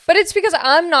enough. But it's because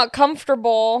I'm not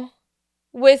comfortable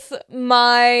with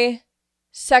my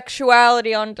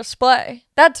sexuality on display.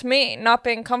 That's me, not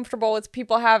being comfortable with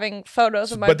people having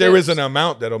photos of my But there boobs. is an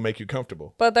amount that'll make you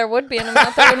comfortable. But there would be an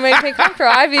amount that would make me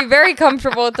comfortable. I'd be very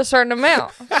comfortable with a certain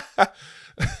amount.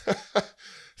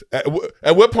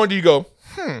 At what point do you go,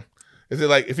 Is it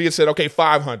like if he had said, okay,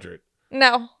 500?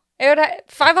 No. It would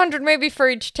 500 maybe for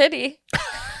each titty.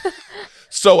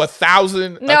 So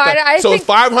 1,000. No, I so think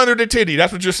 500 a titty.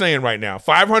 That's what you're saying right now.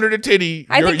 500 a titty.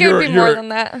 I think it would be more than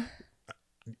that.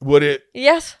 Would it?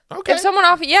 Yes. Okay. If someone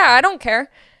offered, yeah, I don't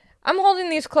care. I'm holding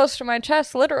these close to my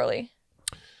chest, literally.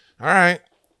 All right.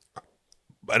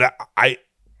 But I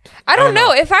don't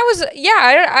know. If I was,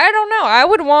 I don't know. I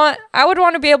would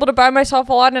want to be able to buy myself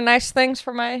a lot of nice things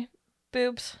for my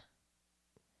boobs.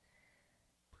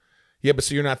 Yeah, but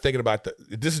so you're not thinking about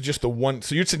this is just the one.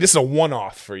 So you're saying this is a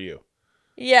one-off for you.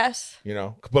 Yes. You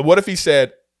know, but what if he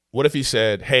said,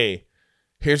 hey,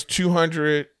 here's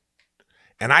 200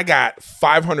 and I got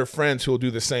 500 friends who will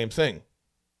do the same thing.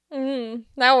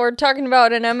 Now we're talking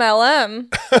about an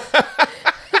MLM.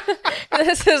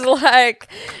 This is like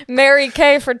Mary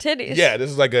Kay for titties. Yeah, this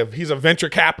is like he's a venture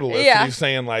capitalist. Yeah. And he's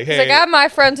saying like, hey. He's like, I have my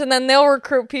friends and then they'll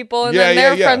recruit people and then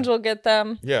their friends will get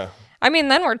them. Yeah. I mean,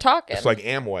 then we're talking. It's like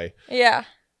Amway. Yeah.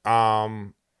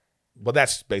 Well,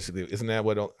 that's basically, isn't that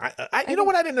what? You know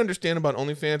what I didn't understand about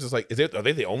OnlyFans is like, are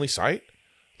they the only site?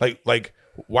 Like,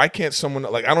 why can't someone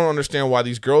like? I don't understand why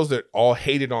these girls that all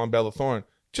hated on Bella Thorne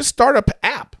just start an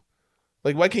app.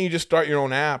 Like, why can't you just start your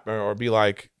own app or be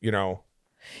like, you know?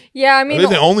 Yeah, I mean, are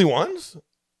they the only ones?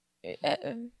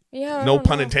 Yeah. No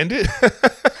pun intended.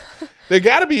 There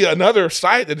got to be another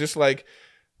site that just like.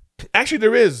 Actually,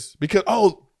 there is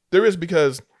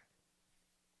because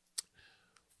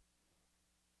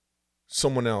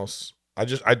someone else.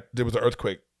 There was an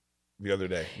earthquake the other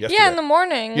day. Yesterday. Yeah, in the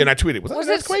morning. Yeah, and I tweeted. Was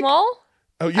it earthquake? Small?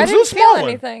 Oh, it I was didn't a small feel one.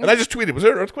 anything. And I just tweeted. Was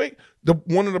there an earthquake?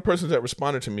 One of the persons that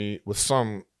responded to me was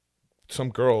some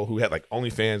girl who had like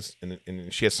OnlyFans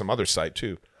and she had some other site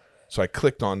too. So I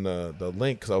clicked on the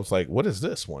link because I was like, what is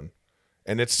this one?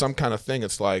 And it's some kind of thing.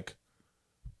 It's like,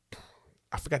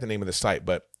 I forgot the name of the site,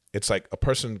 but it's like a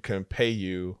person can pay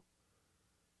you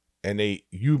and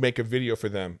you make a video for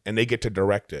them and they get to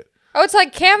direct it. Oh, it's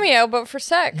like Cameo, but for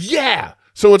sex. Yeah.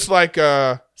 So it's like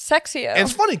Sexio. And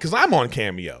it's funny because I'm on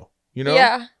Cameo, you know?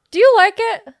 Yeah. Do you like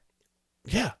it?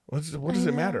 Yeah. What does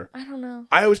it matter? I don't know.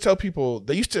 I always tell people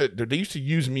they used to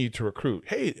use me to recruit.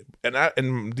 Hey,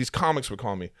 and these comics would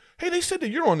call me. Hey, they said that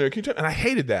you're on there. Can you tell? And I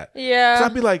hated that. Yeah. So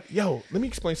I'd be like, yo, let me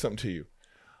explain something to you.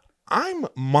 I'm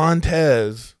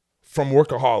Montez from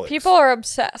Workaholics. People are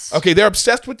obsessed. Okay, they're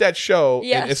obsessed with that show.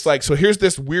 Yes. And it's like, so here's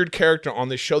this weird character on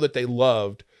this show that they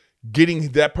loved,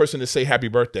 getting that person to say happy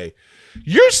birthday.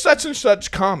 You're such and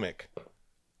such comic.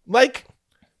 Like,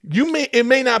 it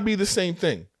may not be the same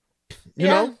thing. You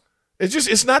know?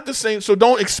 It's not the same. So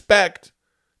don't expect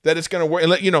that it's gonna work.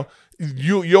 And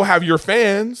you'll have your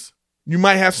fans. You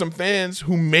might have some fans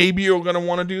who maybe are gonna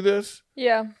want to do this.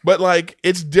 Yeah. But like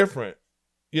it's different.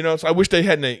 You know, so I wish they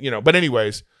hadn't, but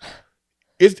anyways,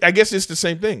 I guess it's the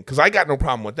same thing because I got no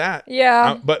problem with that.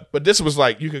 Yeah. But this was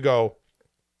like, you could go,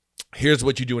 here's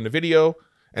what you do in the video.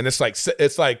 And it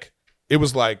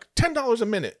was like $10 a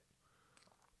minute.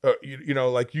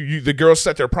 The girls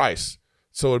set their price.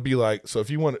 So it'd be like, so if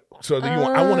you want,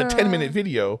 I want a 10-minute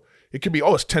video. It could be,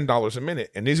 it's $10 a minute.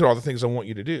 And these are all the things I want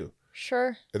you to do.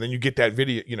 Sure. And then you get that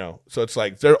video, so it's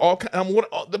like, they're all,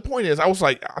 the point is, I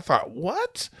thought,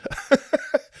 what?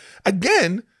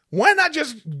 Again, why not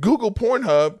just Google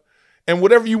Pornhub and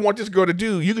whatever you want this girl to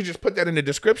do, you could just put that in the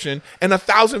description and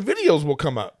 1,000 videos will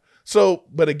come up. So,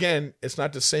 but again, it's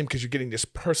not the same because you're getting this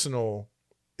personal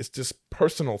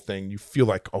thing. You feel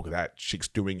like, that chick's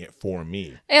doing it for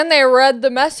me. And they read the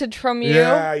message from you.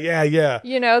 Yeah.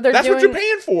 That's what you're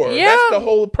paying for. Yeah. That's the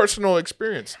whole personal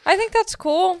experience. I think that's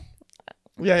cool.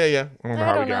 Yeah. I don't know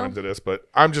how we got into this, but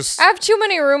I have too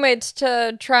many roommates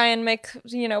to try and make,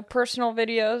 personal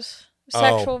videos,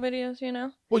 sexual videos,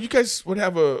 Well, you guys would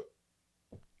have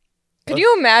Could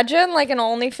you imagine like an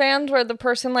OnlyFans where the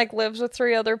person like lives with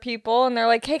 3 other people and they're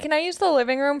like, hey, can I use the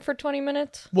living room for 20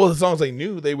 minutes? Well, as long as they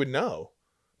knew, they would know.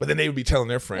 But then they would be telling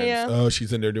their friends, yeah.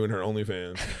 She's in there doing her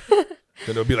OnlyFans. Then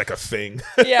it'll be like a thing.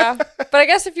 Yeah. But I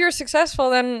guess if you're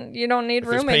successful, then you don't need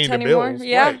roommates anymore. Bills,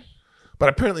 yeah. Right. But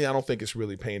apparently I don't think it's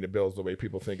really paying the bills the way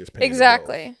people think it's paying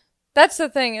exactly. the bills. That's the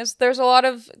thing is there's a lot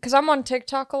of, because I'm on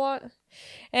TikTok a lot.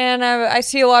 And I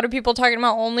see a lot of people talking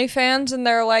about OnlyFans and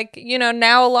they're like,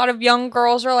 now a lot of young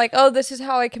girls are like, oh, this is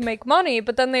how I can make money.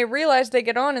 But then they realize they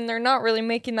get on and they're not really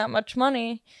making that much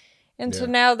money. And so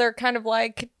now they're kind of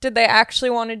like, did they actually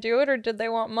want to do it or did they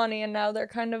want money? And now they're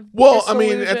kind of I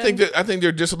mean, I think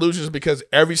they're disillusioned because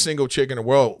every single chick in the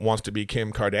world wants to be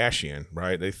Kim Kardashian,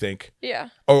 right? They think,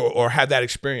 or had that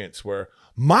experience where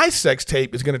my sex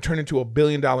tape is going to turn into $1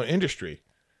 billion industry.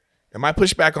 And my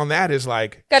pushback on that is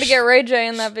like, got to get Ray J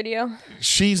in that video.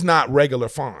 She's not regular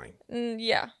fine.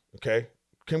 Yeah. Okay.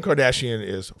 Kim Kardashian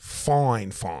is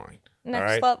fine.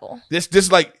 Next level.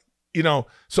 This like, you know,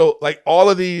 so like all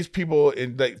of these people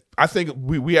in like, I think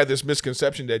we had this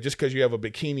misconception that just because you have a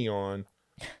bikini on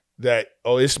that,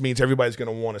 this means everybody's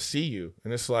going to want to see you.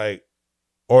 And it's like,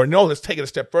 or no, let's take it a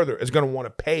step further. It's going to want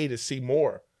to pay to see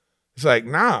more. It's like,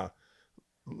 nah,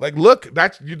 like, look,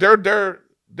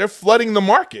 they're flooding the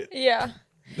market. Yeah.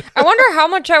 I wonder how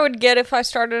much I would get if I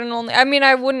started an only. I mean,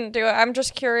 I wouldn't do it. I'm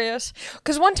just curious.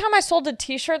 Because one time I sold a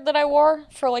t-shirt that I wore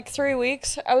for like 3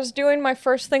 weeks. I was doing my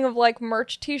first thing of like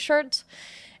merch t-shirts.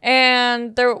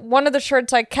 And one of the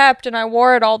shirts I kept and I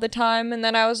wore it all the time. And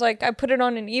then I was like, I put it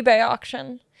on an eBay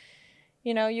auction.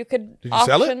 You know, you could Did you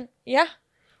sell it? Yeah.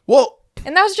 Well.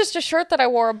 And that was just a shirt that I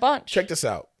wore a bunch. Check this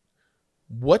out.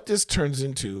 What this turns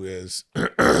into is...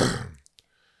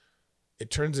 It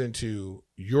turns into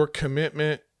your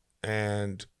commitment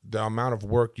and the amount of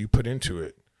work you put into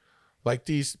it. Like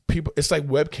these people, it's like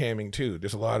webcamming too.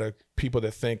 There's a lot of people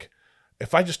that think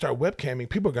if I just start webcamming,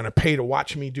 people are going to pay to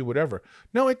watch me do whatever.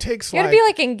 No, it takes you gotta be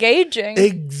like engaging.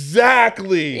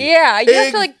 Exactly. Yeah, you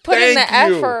have to like put in the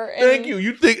effort. Thank you.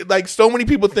 You think like so many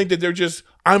people think that they're just,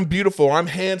 I'm beautiful, I'm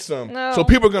handsome, no. so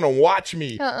people are going to watch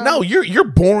me. No, you're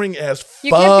boring as fuck.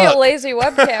 You can't be a lazy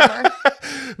webcammer.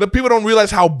 But people don't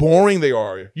realize how boring they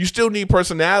are. You still need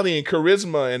personality and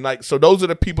charisma, and like, so those are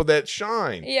the people that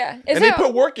shine. Yeah. And they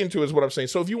put work into it is what I'm saying.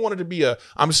 So if you wanted to be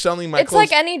I'm selling my clothes.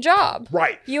 It's like any job.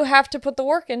 Right. You have to put the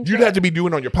work into You'd have to be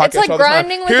doing on your podcast it's like all the time.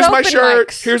 grinding with Here's my open shirt.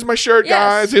 mics. Here's my shirt,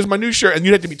 guys. Here's my new shirt. And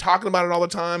you'd have to be talking about it all the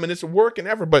time, and it's work and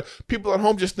effort. But people at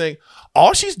home just think,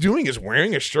 all she's doing is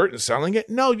wearing a shirt and selling it.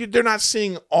 No, they're not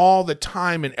seeing all the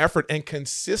time and effort and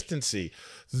consistency.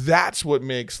 That's what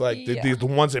makes like the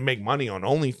ones that make money on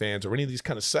OnlyFans or any of these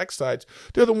kind of sex sites.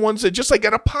 They're the ones that just like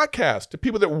at a podcast. The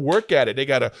people that work at it, they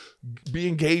gotta be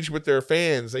engaged with their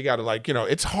fans. They gotta like, you know,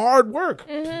 it's hard work.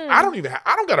 Mm-hmm. I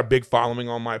don't got a big following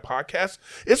on my podcast.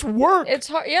 It's work. It's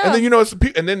hard. Yeah. And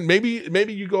then and then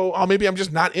maybe you go, oh, maybe I'm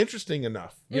just not interesting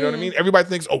enough. You know what I mean? Everybody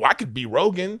thinks, oh, I could be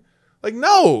Rogan. Like,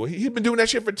 no, he's been doing that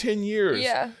shit for 10 years.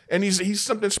 Yeah. And he's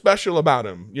something special about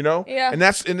him, you know? Yeah. And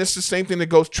it's the same thing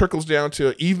that trickles down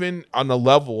to even on the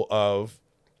level of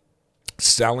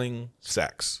selling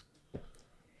sex.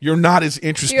 You're not as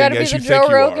interesting as you think you are. You gotta be the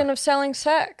Joe Rogan of selling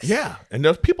sex. Yeah. And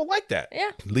there's people like that. Yeah.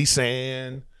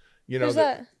 Lisanne, you know. Who's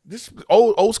that? This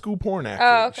old school porn actor.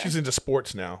 Oh, okay. She's into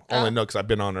sports now. I only know because I've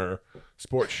been on her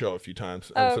sports show a few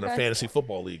times. I was in a fantasy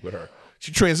football league with her.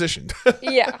 She transitioned.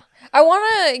 Yeah. I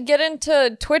want to get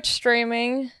into Twitch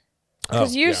streaming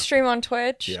because you stream on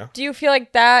Twitch. Yeah. Do you feel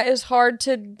like that is hard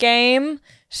to game,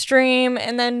 stream,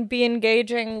 and then be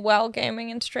engaging while gaming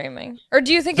and streaming? Or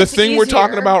do you think the it's thing easier? We're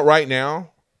talking about right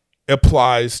now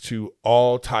applies to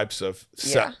all types of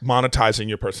monetizing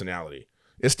your personality?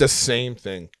 It's the same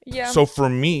thing. Yeah. So for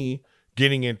me,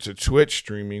 getting into Twitch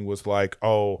streaming was like,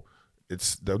 oh,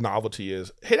 it's the novelty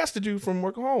is, hey, that's the dude from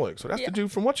Workaholics. So that's the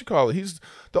dude from he's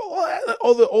the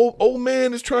old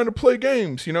man is trying to play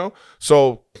games, you know?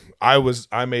 So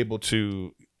I'm able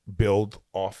to build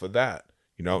off of that,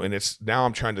 you know, and now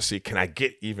I'm trying to see, can I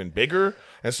get even bigger?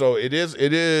 And so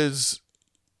it's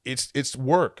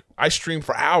work. I stream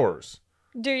for hours.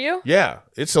 Do you? Yeah,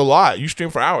 it's a lot. You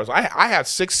stream for hours. I have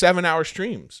 6-7 hour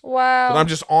streams. Wow. But I'm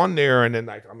just on there and then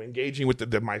like I'm engaging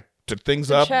with my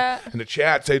things up in the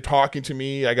chat, say talking to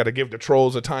me. I got to give the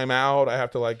trolls a timeout. I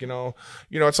have to like, you know,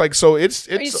 it's like, so it's.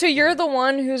 So you're the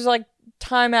one who's like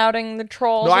timeouting the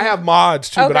trolls. No, I have mods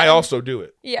too, but I also do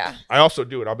it. Yeah. I also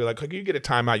do it. I'll be like, you get a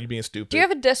timeout, you being stupid. Do you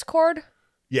have a Discord?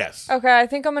 Yes. Okay. I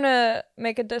think I'm going to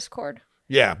make a Discord.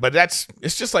 Yeah, but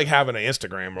it's just like having an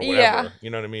Instagram or whatever. Yeah.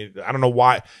 You know what I mean? I don't know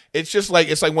why. It's like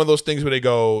one of those things where they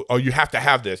go, oh, you have to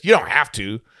have this. You don't have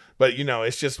to. But, you know,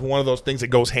 it's just one of those things that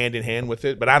goes hand in hand with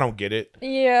it. But I don't get it.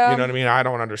 Yeah. You know what I mean? I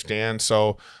don't understand.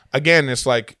 So, again, it's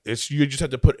like, you just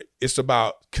have to it's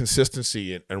about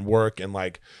consistency and work and,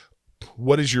 like,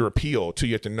 what is your appeal to?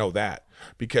 You have to know that.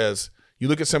 Because you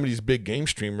look at some of these big game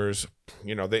streamers,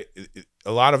 you know,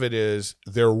 a lot of it is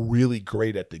they're really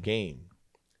great at the game.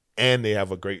 And they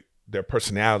have their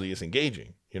personality is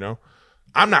engaging, you know?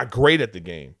 I'm not great at the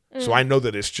game. So I know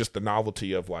that it's just the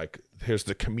novelty of, like, here's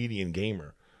the comedian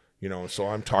gamer. You know, so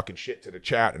I'm talking shit to the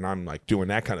chat and I'm like doing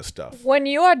that kind of stuff. When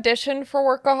you auditioned for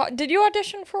Workaholics, did you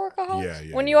audition for Workaholics?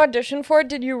 Yeah. When you auditioned for it,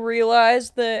 did you realize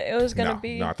that it was gonna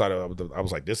be? No, I thought I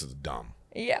was like, this is dumb.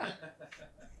 Yeah.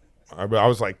 I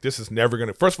was like, this is never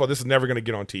gonna. First of all, this is never gonna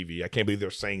get on TV. I can't believe they're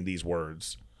saying these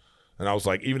words. And I was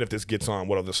like, even if this gets on,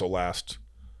 what if this will last?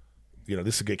 You know,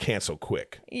 this will get canceled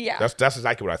quick. Yeah. That's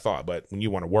exactly what I thought. But when you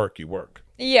want to work, you work.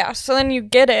 Yeah. So then you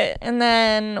get it, and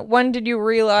then when did you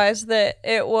realize that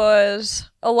it was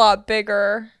a lot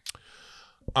bigger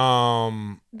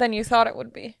than you thought it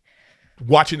would be?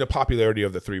 Watching the popularity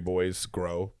of the Three Boys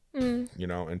grow, you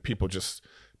know, and people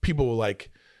like,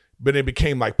 but it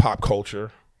became like pop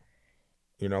culture.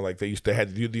 You know, like they used to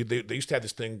have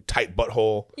this thing, tight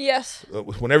butthole. Yes.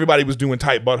 When everybody was doing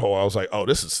tight butthole, I was like, oh,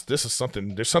 this is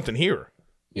something. There's something here.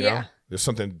 You know, there's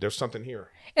something here.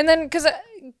 And then,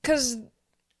 cause,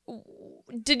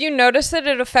 did you notice that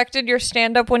it affected your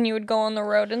stand up when you would go on the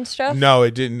road and stuff? No,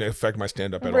 it didn't affect my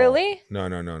stand up at all. Really?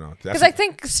 No. Because I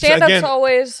think stand ups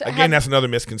always. That's another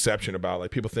misconception about like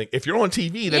people think if you're on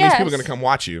TV, that means people are gonna come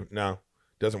watch you. No.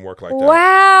 Doesn't work like that.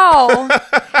 Wow.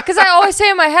 Because I always say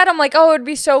in my head, I'm like, oh, it'd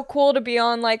be so cool to be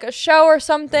on like a show or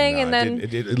something, and then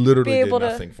it literally did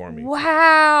nothing for me.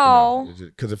 Wow.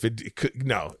 Because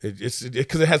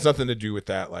because it has nothing to do with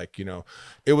that. Like, you know,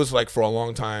 it was like for a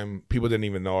long time, people didn't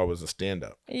even know I was a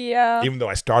stand-up. Yeah. Even though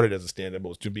I started as a stand-up, I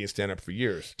was being stand-up for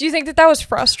years. Do you think that was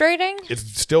frustrating? It's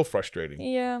still frustrating.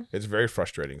 Yeah. It's very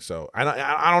frustrating. So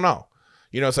I don't know.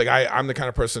 You know, it's like I'm the kind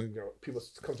of person, you know, people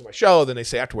come to my show, then they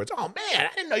say afterwards, oh man,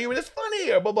 I didn't know you were this funny,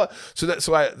 or blah blah.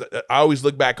 So I always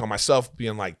look back on myself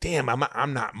being like, damn,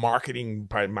 I'm not marketing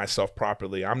myself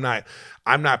properly. I'm not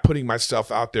putting myself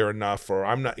out there enough, or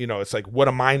I'm not, you know, it's like, what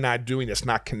am I not doing that's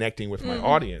not connecting with my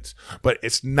audience? But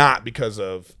it's not because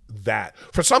of that.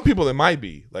 For some people it might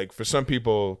be, like for some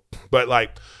people, but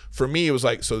like for me it was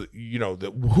like, so you know,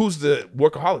 who's the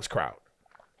Workaholics crowd?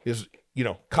 Is, you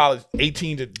know, college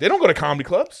 18 to, they don't go to comedy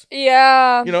clubs.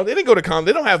 Yeah. You know, they didn't go to comedy.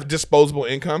 They don't have disposable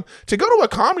income. To go to a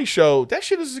comedy show, that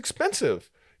shit is expensive.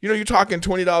 You know, you're talking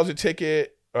 $20 a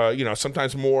ticket, you know,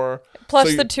 sometimes more.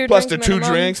 Plus the two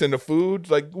drinks and the food.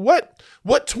 Like what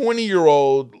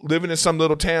 20-year-old living in some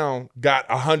little town got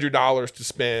 $100 to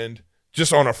spend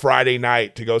just on a Friday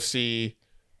night to go see,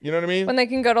 you know what I mean? When they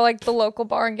can go to like the local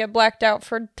bar and get blacked out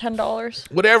for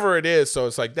 $10. Whatever it is. So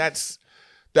it's like that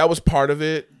was part of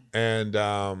it. And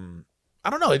I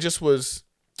don't know. It just was.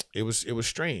 It was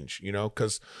strange, you know,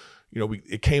 because you know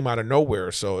it came out of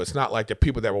nowhere. So it's not like the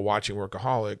people that were watching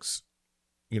Workaholics,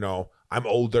 you know, I'm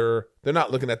older. They're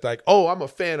not looking at like, oh, I'm a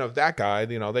fan of that guy.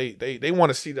 You know, they want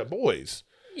to see the boys.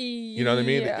 You know what I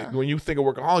mean? Yeah. When you think of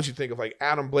Workaholics, you think of like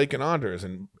Adam, Blake, and Anders,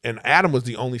 and Adam was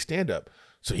the only stand-up.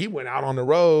 So he went out on the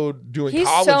road doing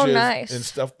colleges so nice. and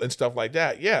stuff like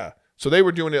that. Yeah. So they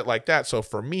were doing it like that. So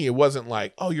for me, it wasn't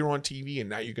like, oh, you're on TV and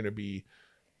now you're going to be,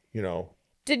 you know.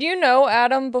 Did you know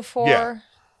Adam before? Yeah.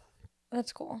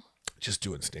 That's cool. Just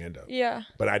doing stand-up. Yeah.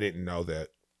 But I didn't know that.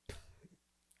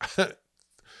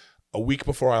 A week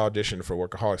before I auditioned for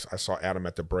Workaholics, I saw Adam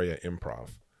at the Brea Improv,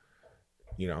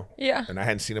 you know. Yeah. And I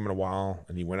hadn't seen him in a while.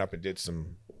 And he went up and did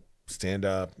some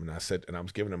stand-up. And I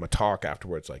was giving him a talk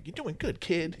afterwards, like, you're doing good,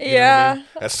 kid. You know what I mean?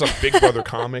 That's some Big Brother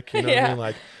comic, you know what I mean?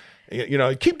 Like, you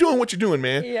know, keep doing what you're doing,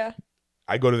 man. Yeah.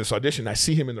 I go to this audition. I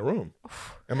see him in the room.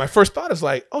 And my first thought is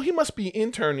like, oh, he must be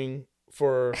interning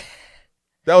for...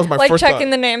 That was my like first checking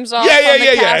thought. the names off.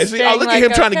 Yeah. See, I look like, at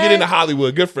him trying to get into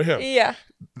Hollywood. Good for him. Yeah.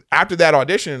 After that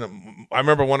audition, I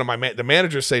remember one of the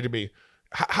managers say to me,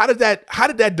 how did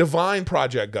that Divine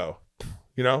project go?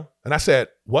 You know? And I said,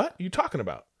 what are you talking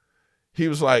about? He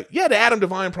was like, yeah, the Adam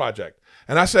Devine project.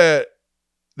 And I said,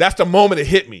 that's the moment it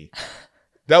hit me.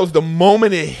 That was the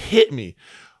moment it hit me.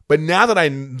 But now that I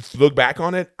look back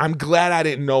on it, I'm glad I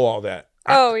didn't know all that.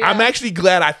 I'm actually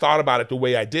glad I thought about it the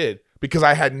way I did, because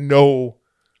I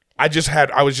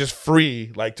was just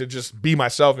free, like, to just be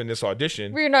myself in this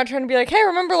audition. We're not trying to be like, hey,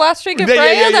 remember last week at Brea?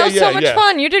 That was so much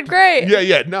fun. You did great.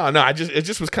 Yeah. No. It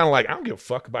just was kind of like, I don't give a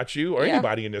fuck about you or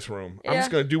anybody in this room. I'm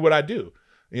just going to do what I do.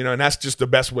 You know, and that's just the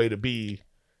best way to be.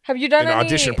 Have you done in the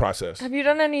audition process? Have you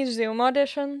done any Zoom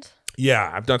auditions?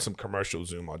 Yeah, I've done some commercial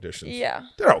Zoom auditions. Yeah.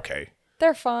 They're okay.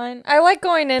 They're fine. I like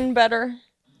going in better.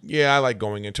 Yeah, I like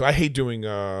going into. I hate doing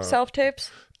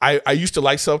self-tapes. I used to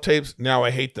like self-tapes. Now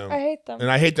I hate them. I hate them. And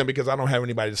I hate them because I don't have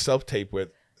anybody to self-tape with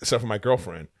except for my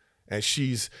girlfriend. And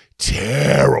she's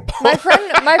terrible. My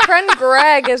friend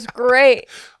Greg is great.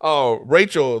 Oh,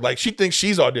 Rachel, like, she thinks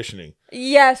she's auditioning.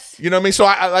 Yes. You know what I mean? So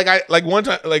I one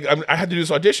time, like, I had to do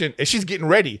this audition and she's getting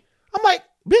ready. I'm like,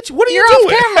 bitch, what are you doing?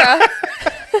 You're off camera.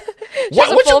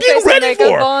 what you getting ready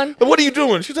for? On. What are you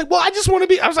doing? She's like, well, I just want to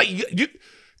be. I was like,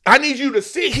 I need you to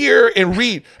sit here and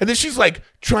read. And then she's like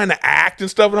trying to act and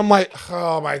stuff. And I'm like,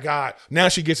 oh my God. Now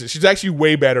she gets it. She's actually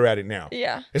way better at it now.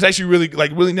 Yeah. It's actually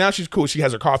really now she's cool. She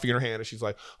has her coffee in her hand and she's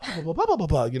like, blah, blah, blah, blah, blah,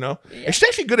 blah, you know? Yeah. And she's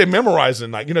actually good at memorizing.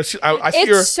 Like, you know, I see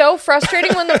her. It's so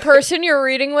frustrating when the person you're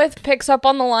reading with picks up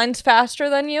on the lines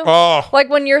faster than you. Oh. Like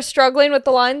when you're struggling with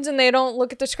the lines and they don't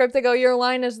look at the script, they go, your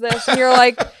line is this. And you're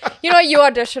like, you know what? You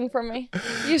audition for me.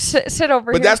 You sit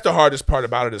over here. But that's the hardest part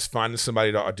about it is finding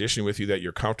somebody to audition with you that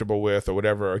you're comfortable with or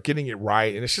whatever, or getting it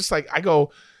right. And it's just like, I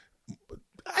don't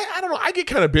know. I get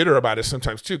kind of bitter about it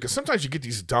sometimes too, because sometimes you get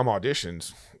these dumb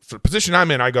auditions. For the position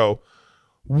I'm in, I go,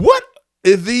 what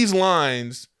if these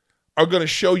lines are going to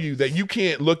show you that you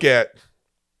can't look at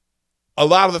a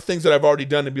lot of the things that I've already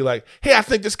done and be like, hey, I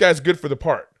think this guy's good for the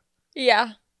part.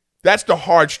 Yeah. That's the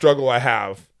hard struggle I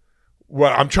have.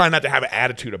 Well, I'm trying not to have an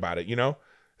attitude about it, you know?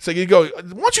 So you go, why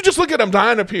don't you just look at I'm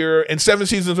dying up here and 7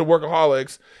 seasons of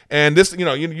Workaholics and this, you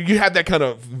know, you have that kind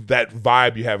of, that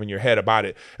vibe you have in your head about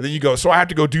it. And then you go, so I have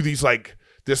to go do these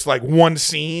this one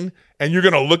scene and you're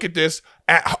going to look at this,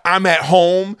 I'm at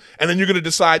home and then you're going to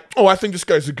decide, oh, I think this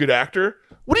guy's a good actor.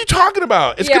 What are you talking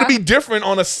about? It's going to be different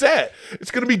on a set. It's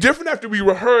going to be different after we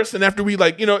rehearse and after we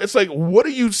it's like, what are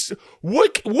you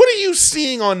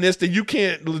seeing on this that you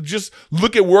can't just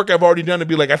look at work I've already done and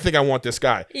be like, I think I want this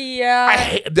guy. Yeah. I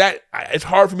hate that. It's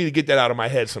hard for me to get that out of my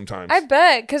head sometimes. I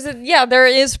bet. Because, there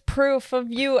is proof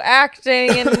of you acting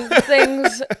and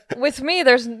things. With me,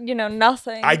 there's,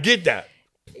 nothing. I get that.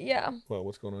 Yeah. Well,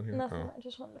 what's going on here? Nothing. I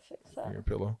just wanted to fix that. Your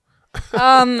pillow.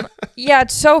 Yeah,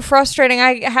 it's so frustrating.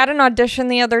 I had an audition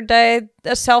the other day,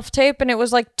 a self-tape, and it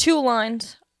was like 2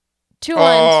 lines. 2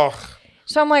 lines. Oh.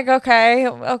 So I'm like,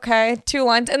 okay, 2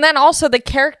 lines. And then also the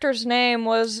character's name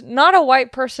was not a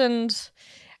white person's,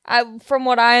 from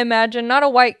what I imagine, not a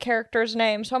white character's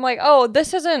name. So I'm like, oh,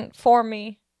 this isn't for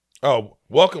me. Oh,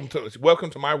 welcome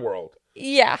to my world.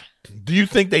 Yeah. Do you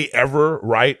think they ever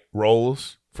write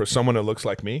roles for someone that looks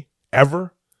like me?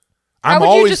 Ever? How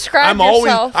would you describe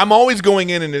yourself? I'm always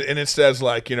going in and it says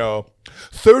 30s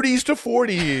to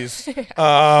 40s.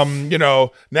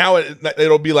 Now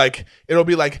it'll be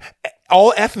like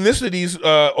all ethnicities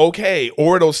okay,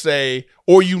 or it'll say,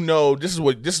 or this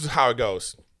is how it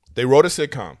goes. They wrote a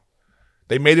sitcom,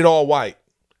 they made it all white,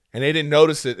 and they didn't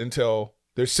notice it until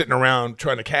they're sitting around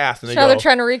trying to cast, and they're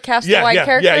trying to recast the white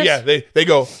characters. Yeah. They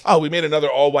go, oh, we made another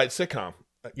all white sitcom.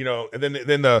 And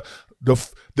then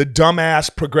the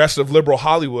dumbass progressive liberal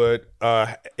Hollywood,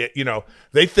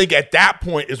 they think at that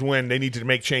point is when they need to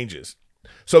make changes.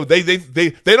 So they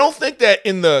don't think that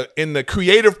in the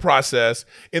creative process,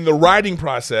 in the writing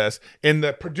process, in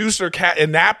the producer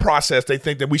in that process, they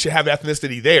think that we should have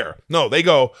ethnicity there. No, they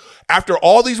go after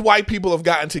all these white people have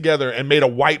gotten together and made a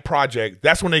white project.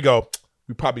 That's when they go,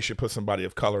 we probably should put somebody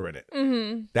of color in it.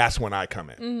 Mm-hmm. That's when I come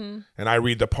in and I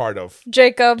read the part of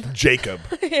Jacob.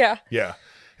 Yeah.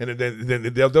 And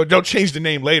then they'll change the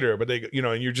name later, but and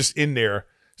you're just in there.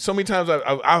 So many times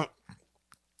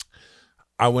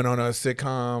I went on a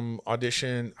sitcom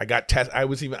audition.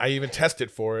 I even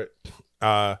tested for it,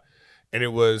 and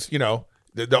it was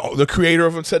the creator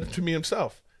of it said to me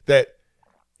himself that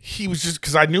he was just,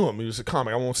 because I knew him. He was a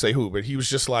comic. I won't say who, but he was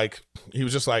just like,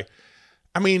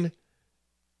 I mean,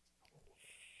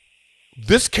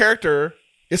 this character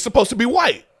is supposed to be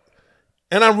white.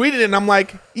 And I'm reading it and I'm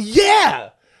like, yeah.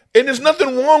 And there's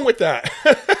nothing wrong with that.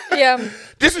 Yeah.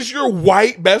 This is your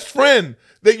white best friend.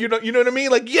 That you know what I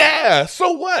mean? Like, yeah,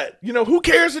 so what? Who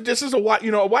cares if this is a white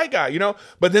guy,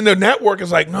 But then the network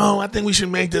is like, no, I think we should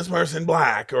make this person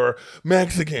black or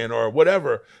Mexican or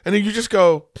whatever. And then you just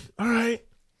go, all right.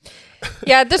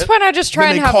 Yeah, at this point I just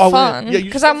try and have fun.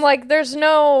 Because I'm like,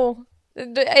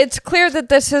 it's clear that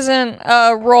this isn't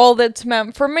a role that's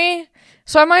meant for me.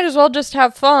 So I might as well just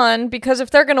have fun, because if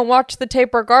they're going to watch the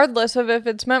tape regardless of if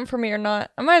it's meant for me or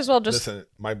not, I might as well just... Listen,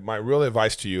 my real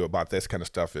advice to you about this kind of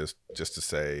stuff is just to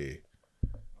say,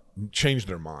 change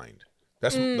their mind.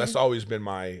 That's always been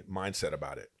my mindset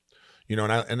about it.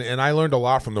 And I learned a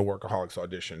lot from the Workaholics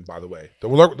audition, by the way. The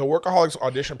Workaholics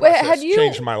audition process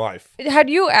changed my life. Had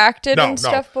you acted and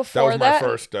stuff before that?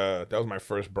 That was my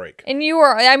first break. And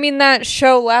that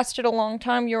show lasted a long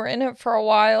time. You were in it for a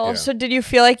while. Yeah. So did you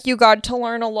feel like you got to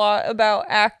learn a lot about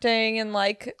acting and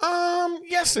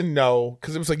yes and no.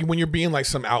 Because it was like when you're being like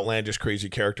some outlandish, crazy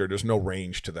character, there's no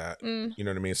range to that. You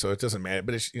know what I mean? So it doesn't matter.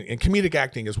 But and comedic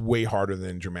acting is way harder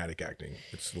than dramatic acting.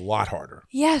 It's a lot harder.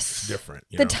 Yes. It's different.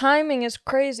 The timing is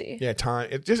crazy. Yeah, time.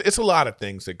 It's a lot of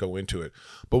things that go into it.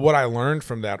 But what I learned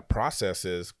from that process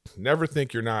is never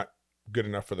think you're not good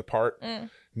enough for the part.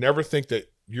 Never think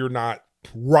that you're not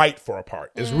right for a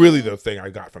part is really the thing I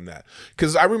got from that.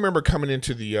 Because I remember coming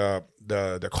into the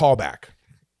callback.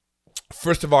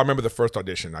 First of all, I remember the first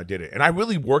audition. I did it. And I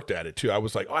really worked at it, too. I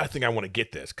was like, I think I want to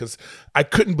get this. Because I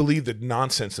couldn't believe the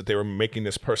nonsense that they were making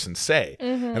this person say.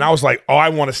 And I was like, I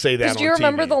want to say that on TV. Do you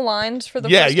remember the lines for the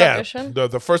first audition?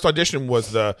 The first audition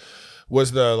was the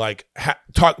like,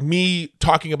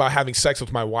 talking about having sex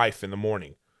with my wife in the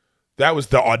morning. That was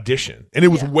the audition. And it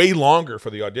was way longer for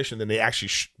the audition than we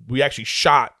actually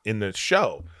shot in the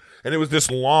show. And it was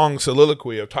this long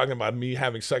soliloquy of talking about me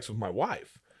having sex with my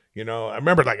wife. You know, I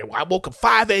remember like I woke up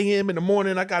 5 a.m. in the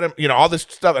morning. I got him, all this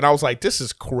stuff. And I was like, this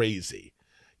is crazy.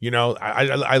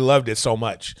 I loved it so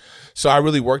much. So I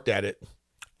really worked at it.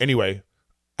 Anyway,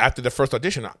 after the first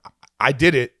audition, I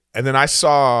did it. And then I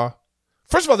saw,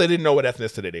 first of all, they didn't know what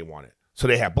ethnicity they wanted. So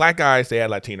they had black guys, they had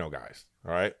Latino guys.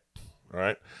 All right.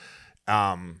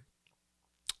 I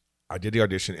did the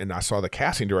audition and I saw the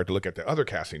casting director look at the other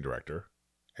casting director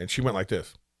and she went like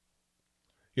this.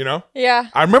 Yeah.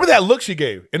 I remember that look she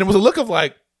gave. And it was a look of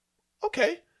like,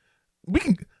 okay,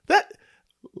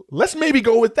 let's maybe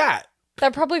go with that.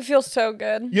 That probably feels so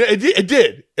good. Yeah, it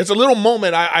did. It's a little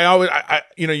moment. I always,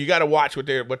 you got to watch what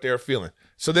they're feeling.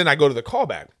 So then I go to the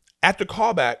callback. At the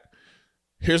callback,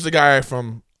 here's the guy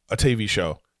from a TV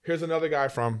show. Here's another guy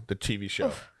from the TV show.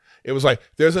 Oof. It was like,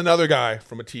 there's another guy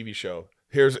from a TV show.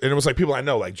 And it was like people I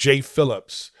know, like Jay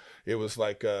Phillips. It was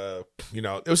like, it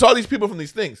was all these people from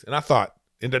these things. And I thought,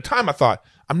 in the time I thought,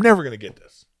 I'm never going to get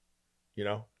this.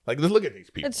 Like, let's look at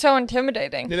these people. It's so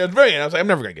intimidating. And at the very end, I was like, I'm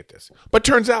never going to get this. But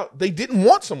turns out they didn't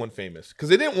want someone famous because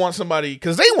they didn't want somebody,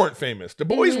 because they weren't famous. The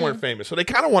boys weren't famous. So they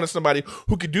kind of wanted somebody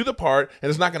who could do the part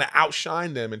and is not going to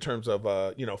outshine them in terms of,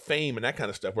 fame and that kind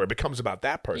of stuff where it becomes about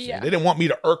that person. Yeah. They didn't want me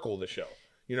to Urkel the show.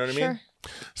 You know what I mean?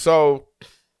 So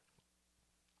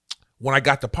when I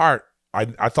got the part,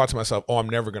 I thought to myself, I'm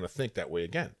never going to think that way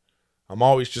again. I'm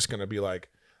always just going to be like,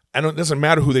 it doesn't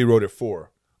matter who they wrote it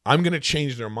for. I'm going to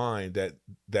change their mind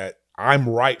that I'm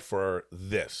right for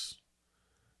this.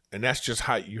 And that's just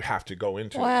how you have to go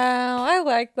into it. Wow, I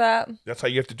like that. That's how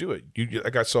you have to do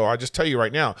it. So I just tell you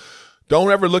right now,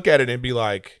 don't ever look at it and be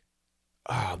like,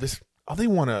 they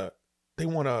want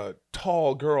a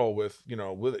tall girl with,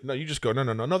 no, you just go,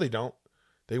 no, they don't.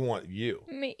 They want you.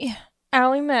 Me.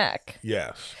 Allie Mack.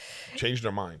 Yes. Change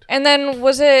their mind. And then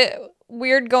was it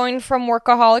weird going from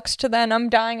Workaholics to then I'm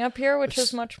Dying Up Here, which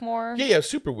is much more... Yeah,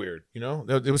 super weird,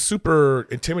 It was super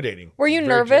intimidating. Were you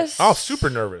nervous? I was super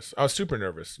nervous.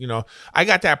 I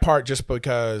got that part just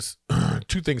because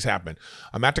two things happened.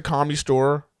 I'm at the Comedy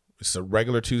Store. It's a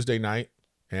regular Tuesday night.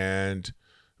 And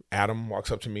Adam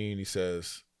walks up to me and he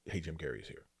says, hey, Jim Carrey's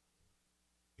here.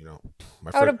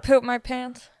 I would have pooped my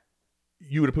pants.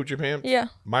 You would have pooped your pants? Yeah.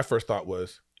 My first thought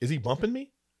was, is he bumping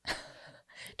me?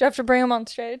 Do I have to bring him on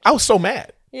stage? I was so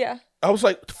mad. Yeah. I was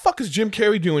like, what the fuck is Jim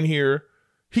Carrey doing here?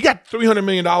 He got $300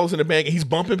 million in the bank and he's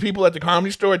bumping people at the Comedy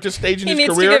Store at this stage in his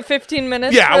career. He needs to get 15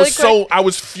 minutes. Yeah, I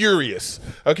was furious.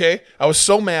 Okay? I was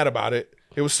so mad about it.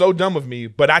 It was so dumb of me,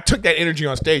 but I took that energy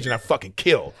on stage and I fucking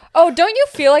killed. Oh, don't you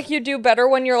feel like you do better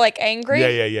when you're like angry?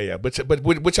 Yeah. But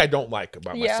which I don't like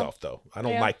about myself though. I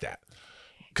don't like that.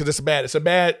 Because it's a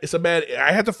bad,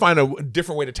 I had to find a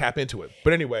different way to tap into it.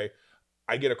 But anyway,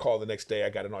 I get a call the next day. I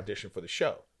got an audition for the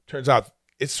show. Turns out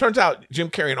Jim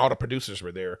Carrey and all the producers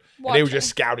were there. And they were just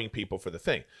scouting people for the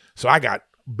thing. So I got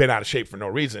bent out of shape for no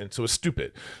reason. So it's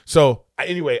stupid. So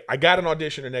anyway, I got an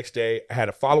audition the next day. I had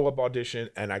a follow-up audition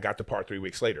and I got the part 3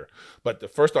 weeks later. But the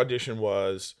first audition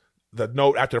was, the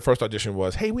note after the first audition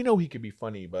was, hey, we know he could be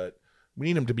funny, but we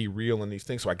need him to be real in these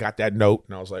things. So I got that note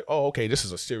and I was like, oh, okay, this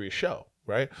is a serious show.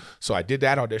 Right. So I did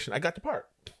that audition. I got the part,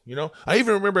 I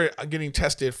even remember getting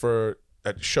tested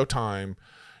at Showtime.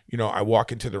 I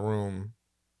walk into the room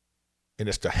and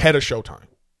it's the head of Showtime.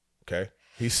 Okay.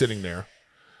 He's sitting there.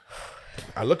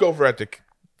 I look over at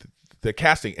the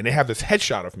casting and they have this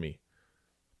headshot of me.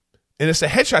 And it's a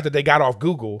headshot that they got off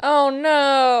Google. Oh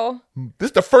no. This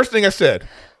is the first thing I said.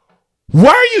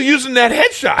 Why are you using that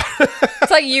headshot?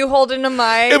 It's like you holding a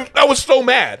mic. I was so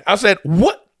mad. I said,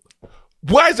 what?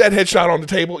 Why is that headshot on the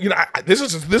table? This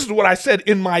is what I said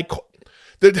in my.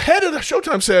 The head of the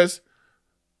Showtime says.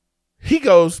 He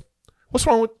goes, what's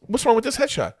wrong with this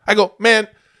headshot? I go, man,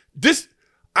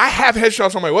 I have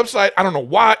headshots on my website. I don't know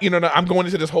why. I'm going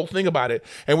into this whole thing about it,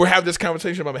 and we're having this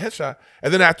conversation about my headshot.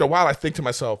 And then after a while, I think to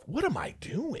myself, what am I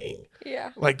doing?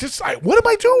 Yeah. Like what am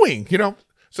I doing?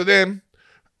 So then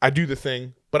I do the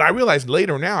thing, but I realized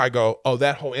later now I go, oh,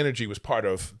 that whole energy was part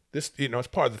of this. It's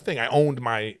part of the thing. I owned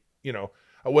my.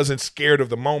 I wasn't scared of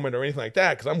the moment or anything like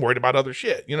that because I'm worried about other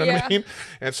shit. You know what I mean?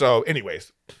 And so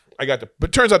anyways,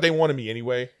 but turns out they wanted me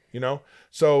anyway,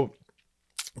 So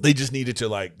they just needed to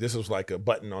like, this was like a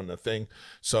button on the thing.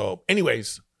 So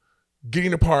anyways,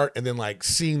 getting apart and then like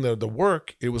seeing the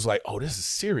work, it was like, oh, this is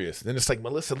serious. And then it's like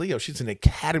Melissa Leo, she's an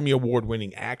Academy Award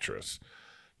winning actress,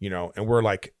 you know, and we're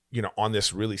like, you know, on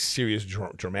this really serious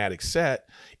dramatic set,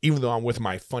 even though I'm with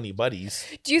my funny buddies.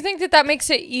 Do you think that makes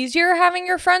it easier having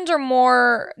your friends, or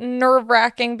more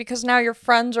nerve-wracking because now your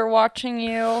friends are watching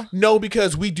you? No,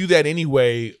 because we do that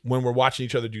anyway when we're watching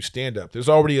each other do stand-up. There's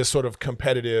already a sort of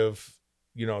competitive,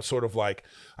 you know, sort of like,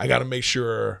 I got to make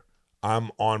sure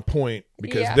I'm on point,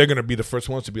 because they're going to be the first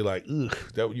ones to be like, ugh,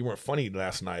 that you weren't funny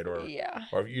last night, or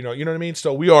you know what I mean?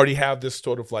 So we already have this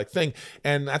sort of like thing.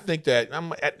 And I think that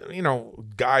you know,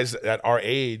 guys at our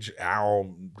age,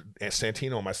 Al and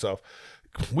Santino and myself,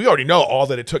 we already know all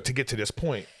that it took to get to this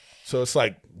point. So it's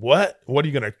like, what are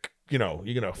you going to, you know,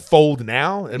 you're going to fold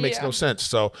now? It makes no sense.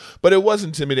 So, but it was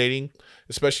intimidating,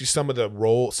 especially some of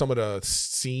the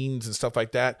scenes and stuff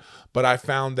like that. But I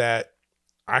found that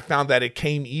it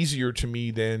came easier to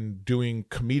me than doing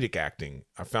comedic acting.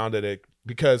 I found that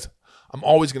because I'm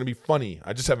always going to be funny.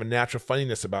 I just have a natural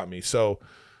funniness about me. So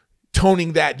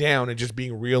toning that down and just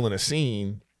being real in a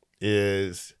scene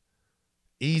is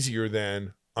easier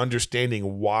than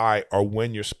understanding why or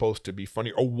when you're supposed to be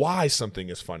funny, or why something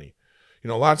is funny. You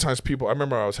know, a lot of times I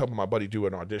remember I was helping my buddy do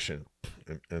an audition.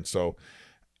 And so,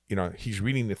 you know, he's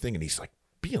reading the thing and he's like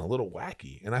being a little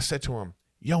wacky. And I said to him,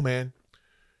 yo, man,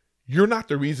 you're not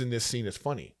the reason this scene is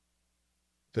funny.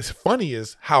 This funny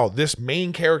is how this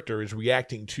main character is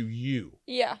reacting to you.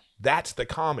 Yeah. That's the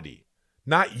comedy,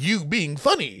 not you being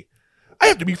funny. I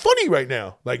have to be funny right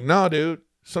now. Like, nah, dude.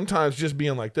 Sometimes just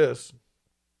being like this.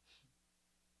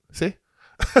 See?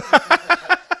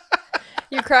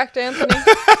 You cracked Anthony.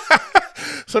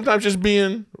 Sometimes just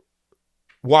being,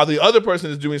 while the other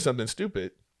person is doing something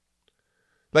stupid.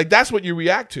 Like, that's what you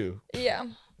react to. Yeah.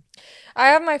 I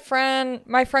have my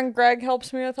friend Greg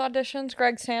helps me with auditions.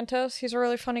 Greg Santos. He's a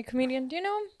really funny comedian. Do you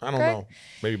know him? I don't know.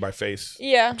 Maybe by face.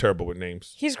 Yeah. I'm terrible with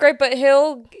names. He's great, but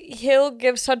he'll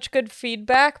give such good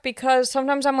feedback, because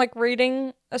sometimes I'm like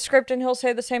reading a script and he'll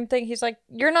say the same thing. He's like,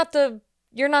 you're not the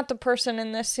person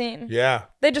in this scene. Yeah.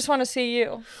 They just want to see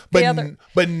you.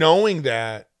 But knowing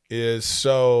that is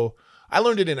so, I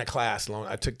learned it in a class.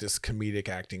 I took this comedic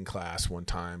acting class one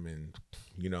time, and,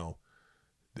 you know,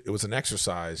 it was an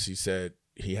exercise. He said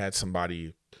he had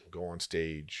somebody go on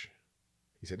stage.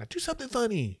 He said, now do something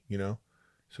funny, you know?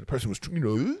 So the person was, you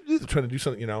know, trying to do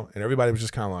something, you know, and everybody was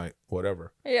just kind of like,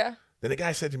 whatever. Yeah. Then the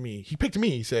guy said to me, he picked me.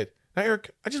 He said, now,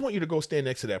 Eric, I just want you to go stand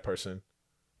next to that person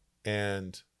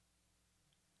and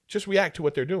just react to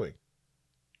what they're doing.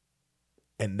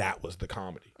 And that was the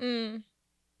comedy. And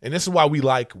this is why we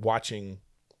like watching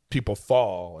people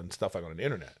fall and stuff like on the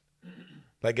internet.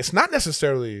 Like, it's not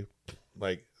necessarily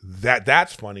like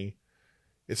that's funny.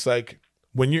 It's like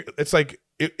when it's like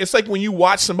when you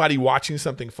watch somebody watching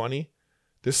something funny,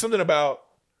 there's something about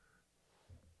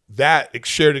that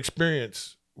shared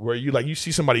experience where you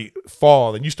see somebody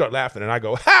fall and you start laughing, and I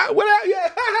go, ha, what out? Yeah,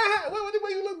 ha, ha, ha.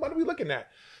 What are we looking at?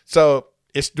 So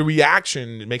it's the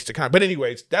reaction that makes the kind. But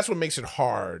anyways, that's what makes it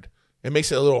hard. It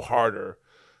makes it a little harder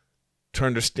to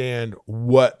understand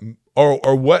what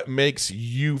makes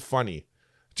you funny.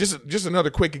 Just another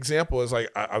quick example is like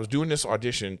I was doing this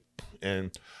audition,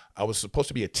 and I was supposed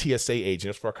to be a TSA agent.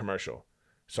 It's for a commercial.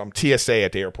 So I'm TSA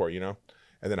at the airport, you know,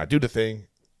 and then I do the thing,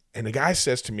 and the guy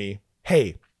says to me,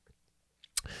 hey,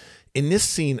 in this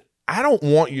scene, I don't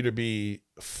want you to be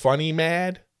funny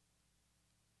mad.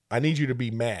 I need you to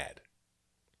be mad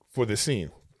for the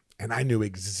scene. And I knew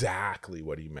exactly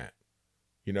what he meant,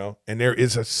 you know, and there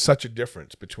is such a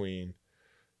difference between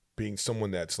being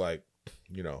someone that's like,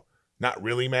 you know, not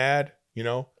really mad, you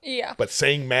know? Yeah. But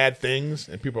saying mad things,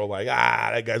 and people are like,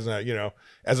 that guy's not, you know,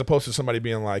 as opposed to somebody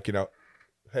being like, you know,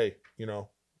 hey, you know,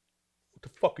 what the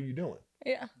fuck are you doing?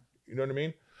 Yeah. You know what I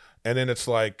mean? And then it's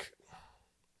like,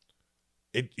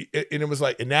 it was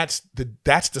like, and that's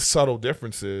the subtle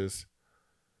differences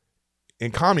in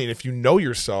comedy. And if you know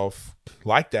yourself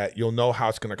like that, you'll know how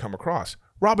it's going to come across.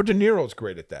 Robert De Niro's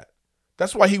great at that.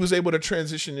 That's why he was able to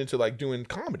transition into like doing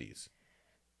comedies.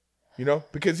 You know,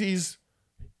 because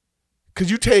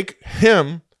you take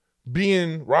him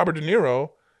being Robert De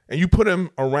Niro and you put him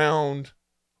around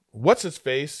what's his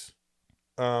face,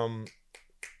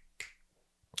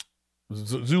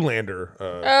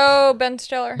 Zoolander. Ben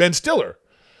Stiller. Ben Stiller.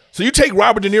 So you take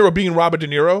Robert De Niro being Robert De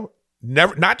Niro,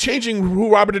 not changing who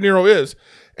Robert De Niro is,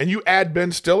 and you add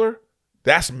Ben Stiller.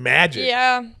 That's magic.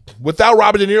 Yeah. Without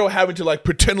Robert De Niro having to like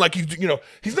pretend like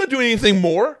he's not doing anything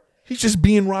more. He's just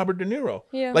being Robert De Niro.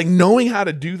 Yeah. Like knowing how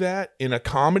to do that in a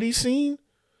comedy scene,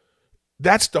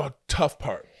 that's the tough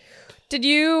part. Did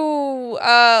you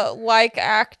like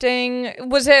acting?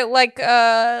 Was it like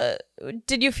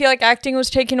did you feel like acting was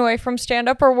taken away from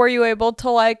stand-up, or were you able to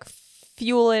like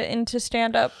fuel it into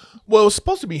stand-up? Well, it's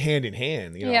supposed to be hand in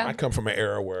hand. Yeah. I come from an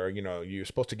era where, you're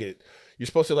supposed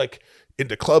to like, in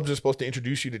the clubs are supposed to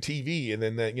introduce you to TV, and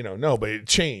then no, but it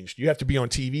changed. You have to be on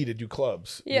TV to do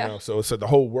clubs. Yeah. So the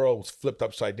whole world was flipped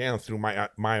upside down through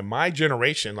my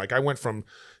generation. Like, I went from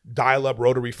dial-up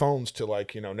rotary phones to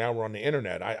like, now we're on the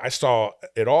internet. I saw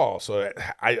it all. So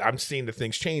I'm seeing the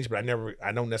things change, but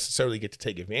I don't necessarily get to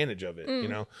take advantage of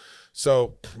it,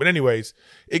 So, but anyways,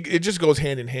 it just goes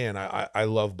hand in hand. I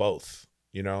love both,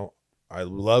 I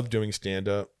love doing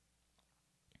stand-up.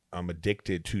 I'm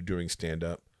addicted to doing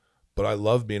stand-up, but I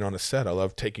love being on a set. I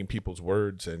love taking people's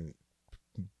words and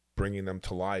bringing them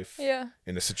to life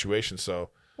in a situation. So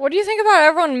what do you think about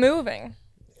everyone moving?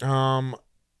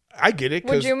 I get it.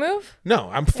 Would you move? No,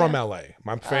 I'm from LA.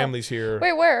 My family's here.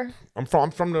 Wait, where? I'm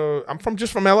from LA. I'm from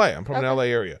the LA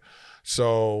area.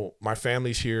 So my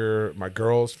family's here. My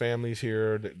girl's family's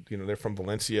here. They're from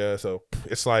Valencia. So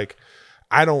it's like,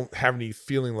 I don't have any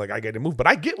feeling like I get to move, but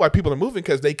I get why people are moving,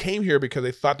 because they came here because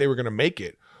they thought they were going to make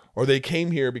it, or they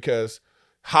came here because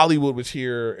Hollywood was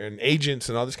here and agents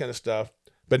and all this kind of stuff.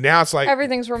 But now it's like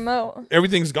everything's remote.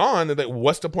 Everything's gone. And like,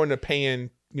 what's the point of paying,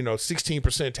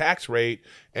 16% tax rate,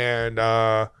 and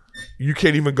you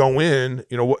can't even go in?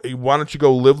 Why don't you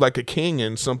go live like a king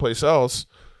in someplace else?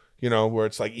 Where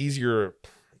it's like easier.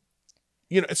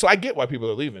 So I get why people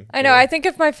are leaving. I know. I think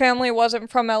if my family wasn't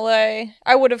from LA,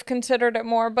 I would have considered it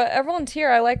more. But everyone's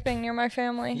here. I like being near my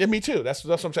family. Yeah, me too. That's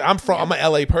what I'm saying. I'm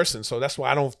an LA person, so that's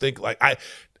why I don't think like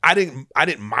I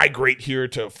didn't migrate here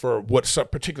for what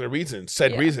particular reason,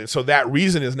 reason. So that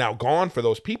reason is now gone for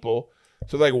those people.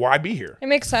 So like, why be here? It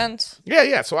makes sense.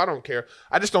 Yeah. So I don't care.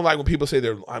 I just don't like when people say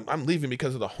I'm leaving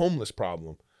because of the homeless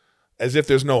problem, as if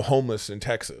there's no homeless in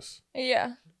Texas.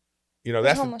 Yeah. There's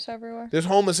that's homeless everywhere. There's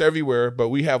homeless everywhere, but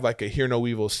we have like a hear no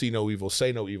evil, see no evil,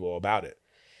 say no evil about it.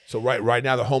 So right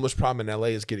now, the homeless problem in LA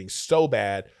is getting so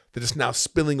bad that it's now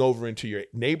spilling over into your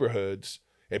neighborhoods,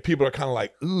 and people are kind of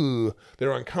like, ooh,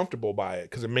 they're uncomfortable by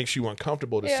it because it makes you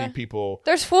uncomfortable to see people.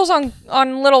 There's fools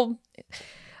on little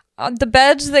the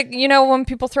beds that when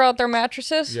people throw out their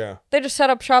mattresses. Yeah, they just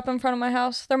set up shop in front of my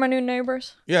house. They're my new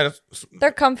neighbors. Yeah,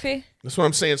 they're comfy. That's what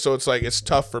I'm saying. So it's like it's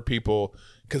tough for people,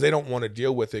 because they don't want to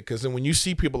deal with it. Because then when you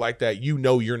see people like that,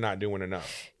 you're not doing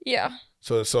enough. Yeah.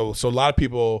 So a lot of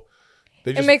people,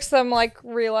 it makes them like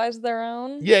realize their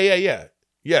own.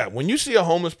 Yeah. When you see a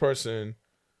homeless person,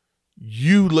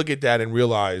 you look at that and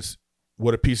realize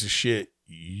what a piece of shit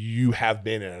you have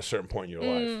been at a certain point in your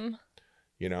life.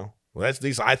 Well, that's at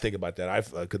least I think about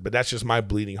that. But that's just my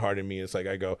bleeding heart in me. It's like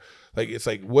I go, like it's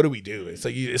like, what do we do? It's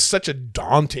like it's such a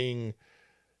daunting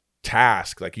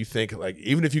task. Like you think, like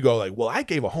even if you go like, well, I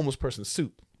gave a homeless person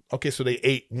soup. Okay, so they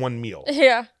ate one meal.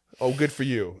 Yeah. Oh, good for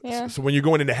you. Yeah. So when you're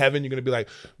going into heaven, you're gonna be like,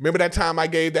 remember that time I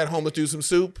gave that homeless dude some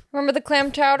soup? Remember the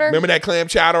clam chowder? Remember that clam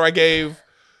chowder I gave,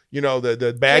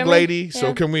 the bag lady? Yeah.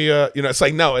 So can we it's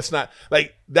like, no, it's not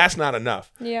like that's not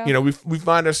enough. Yeah. We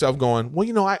find ourselves going,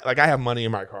 well, I have money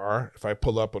in my car. If I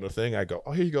pull up on a thing, I go,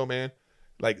 oh, here you go, man.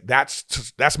 Like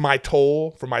that's my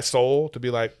toll for my soul to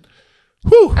be like,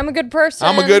 whew, I'm a good person.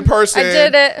 I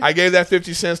did it. I gave that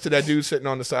 50 cents to that dude sitting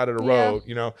on the side of the road,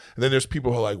 And then there's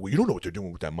people who are like, well, you don't know what they're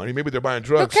doing with that money. Maybe they're buying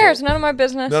drugs. Who cares? None of my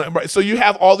business. So you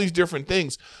have all these different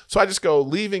things. So I just go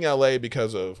leaving LA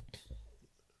because of,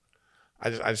 I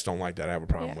just don't like that. I have a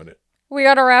problem with it. We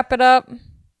got to wrap it up.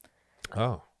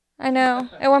 Oh. I know.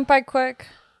 It went by quick.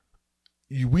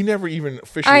 We never even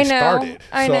officially started.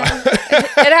 I know.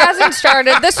 It hasn't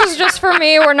started. This was just for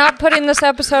me. We're not putting this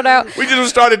episode out. We just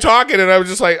started talking, and I was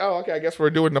just like, oh, okay, I guess we're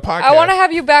doing the podcast. I want to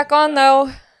have you back on,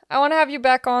 though. I want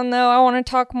to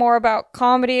talk more about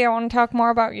comedy. I want to talk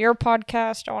more about your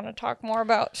podcast. I want to talk more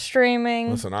about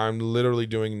streaming. Listen, I'm literally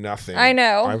doing nothing. I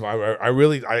know. I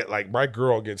really like, my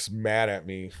girl gets mad at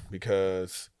me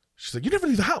because she's like, you never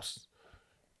leave the house.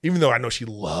 Even though I know she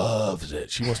loves it.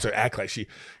 She wants to act like she,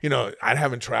 I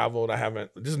haven't traveled.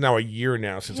 This is now a year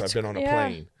now since I've been on a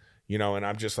plane, and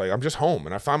I'm just home.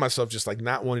 And I find myself just like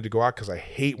not wanting to go out because I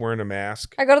hate wearing a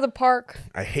mask. I go to the park.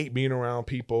 I hate being around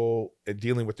people and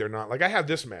dealing with like I have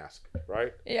this mask,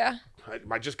 right? Yeah.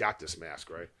 I just got this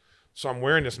mask, right? So I'm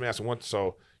wearing this mask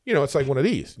it's like one of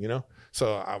these,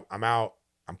 So I'm out,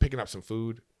 I'm picking up some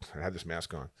food. I have this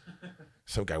mask on.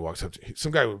 Some guy walks up to me.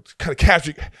 Some guy kind of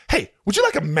casually, hey, would you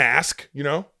like a mask?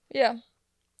 Yeah.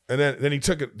 And then he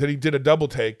took it. Then he did a double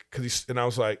take and I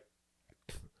was like,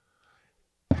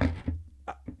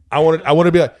 I want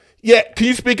to be like, yeah. Can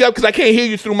you speak up because I can't hear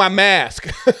you through my mask?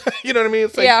 You know what I mean?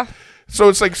 It's like, So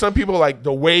it's like some people like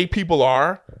the way people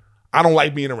are. I don't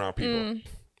like being around people.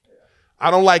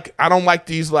 I don't like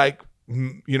these like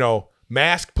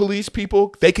mask police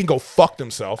people. They can go fuck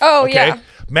themselves. Oh okay? yeah.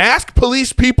 Mask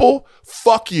police people,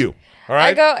 fuck you. All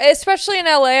right. I go, especially in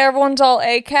LA. Everyone's all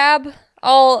ACAB.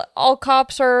 All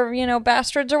cops are,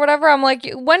 bastards or whatever. I'm like,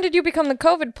 when did you become the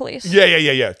COVID police?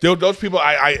 Yeah. Those people,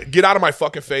 I get out of my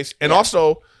fucking face. And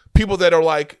also, people that are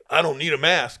like, I don't need a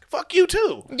mask. Fuck you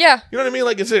too. Yeah. You know what I mean?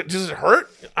 Like, does it hurt?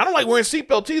 I don't like wearing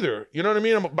seatbelts either. You know what I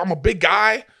mean? I'm a big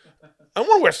guy. I don't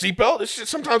want to wear a seatbelt.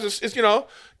 Sometimes it's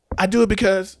I do it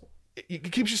because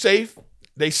it keeps you safe.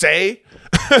 They say.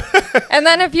 And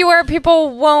then if you wear it,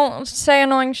 people won't say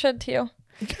annoying shit to you.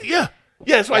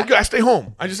 Yeah, so I stay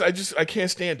home. I can't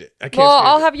stand it.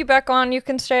 I'll have you back on. You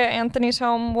can stay at Anthony's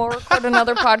home. We'll record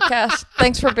another podcast.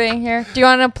 Thanks for being here. Do you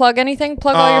want to plug anything?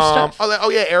 Plug all your stuff. Oh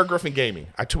yeah, Eric Griffin Gaming.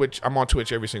 I'm on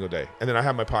Twitch every single day, and then I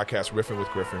have my podcast Riffing with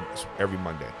Griffin every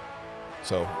Monday.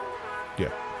 So,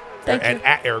 yeah. Thank you. And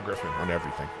at Eric Griffin on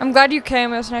everything. I'm glad you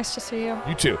came. It was nice to see you.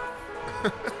 You too.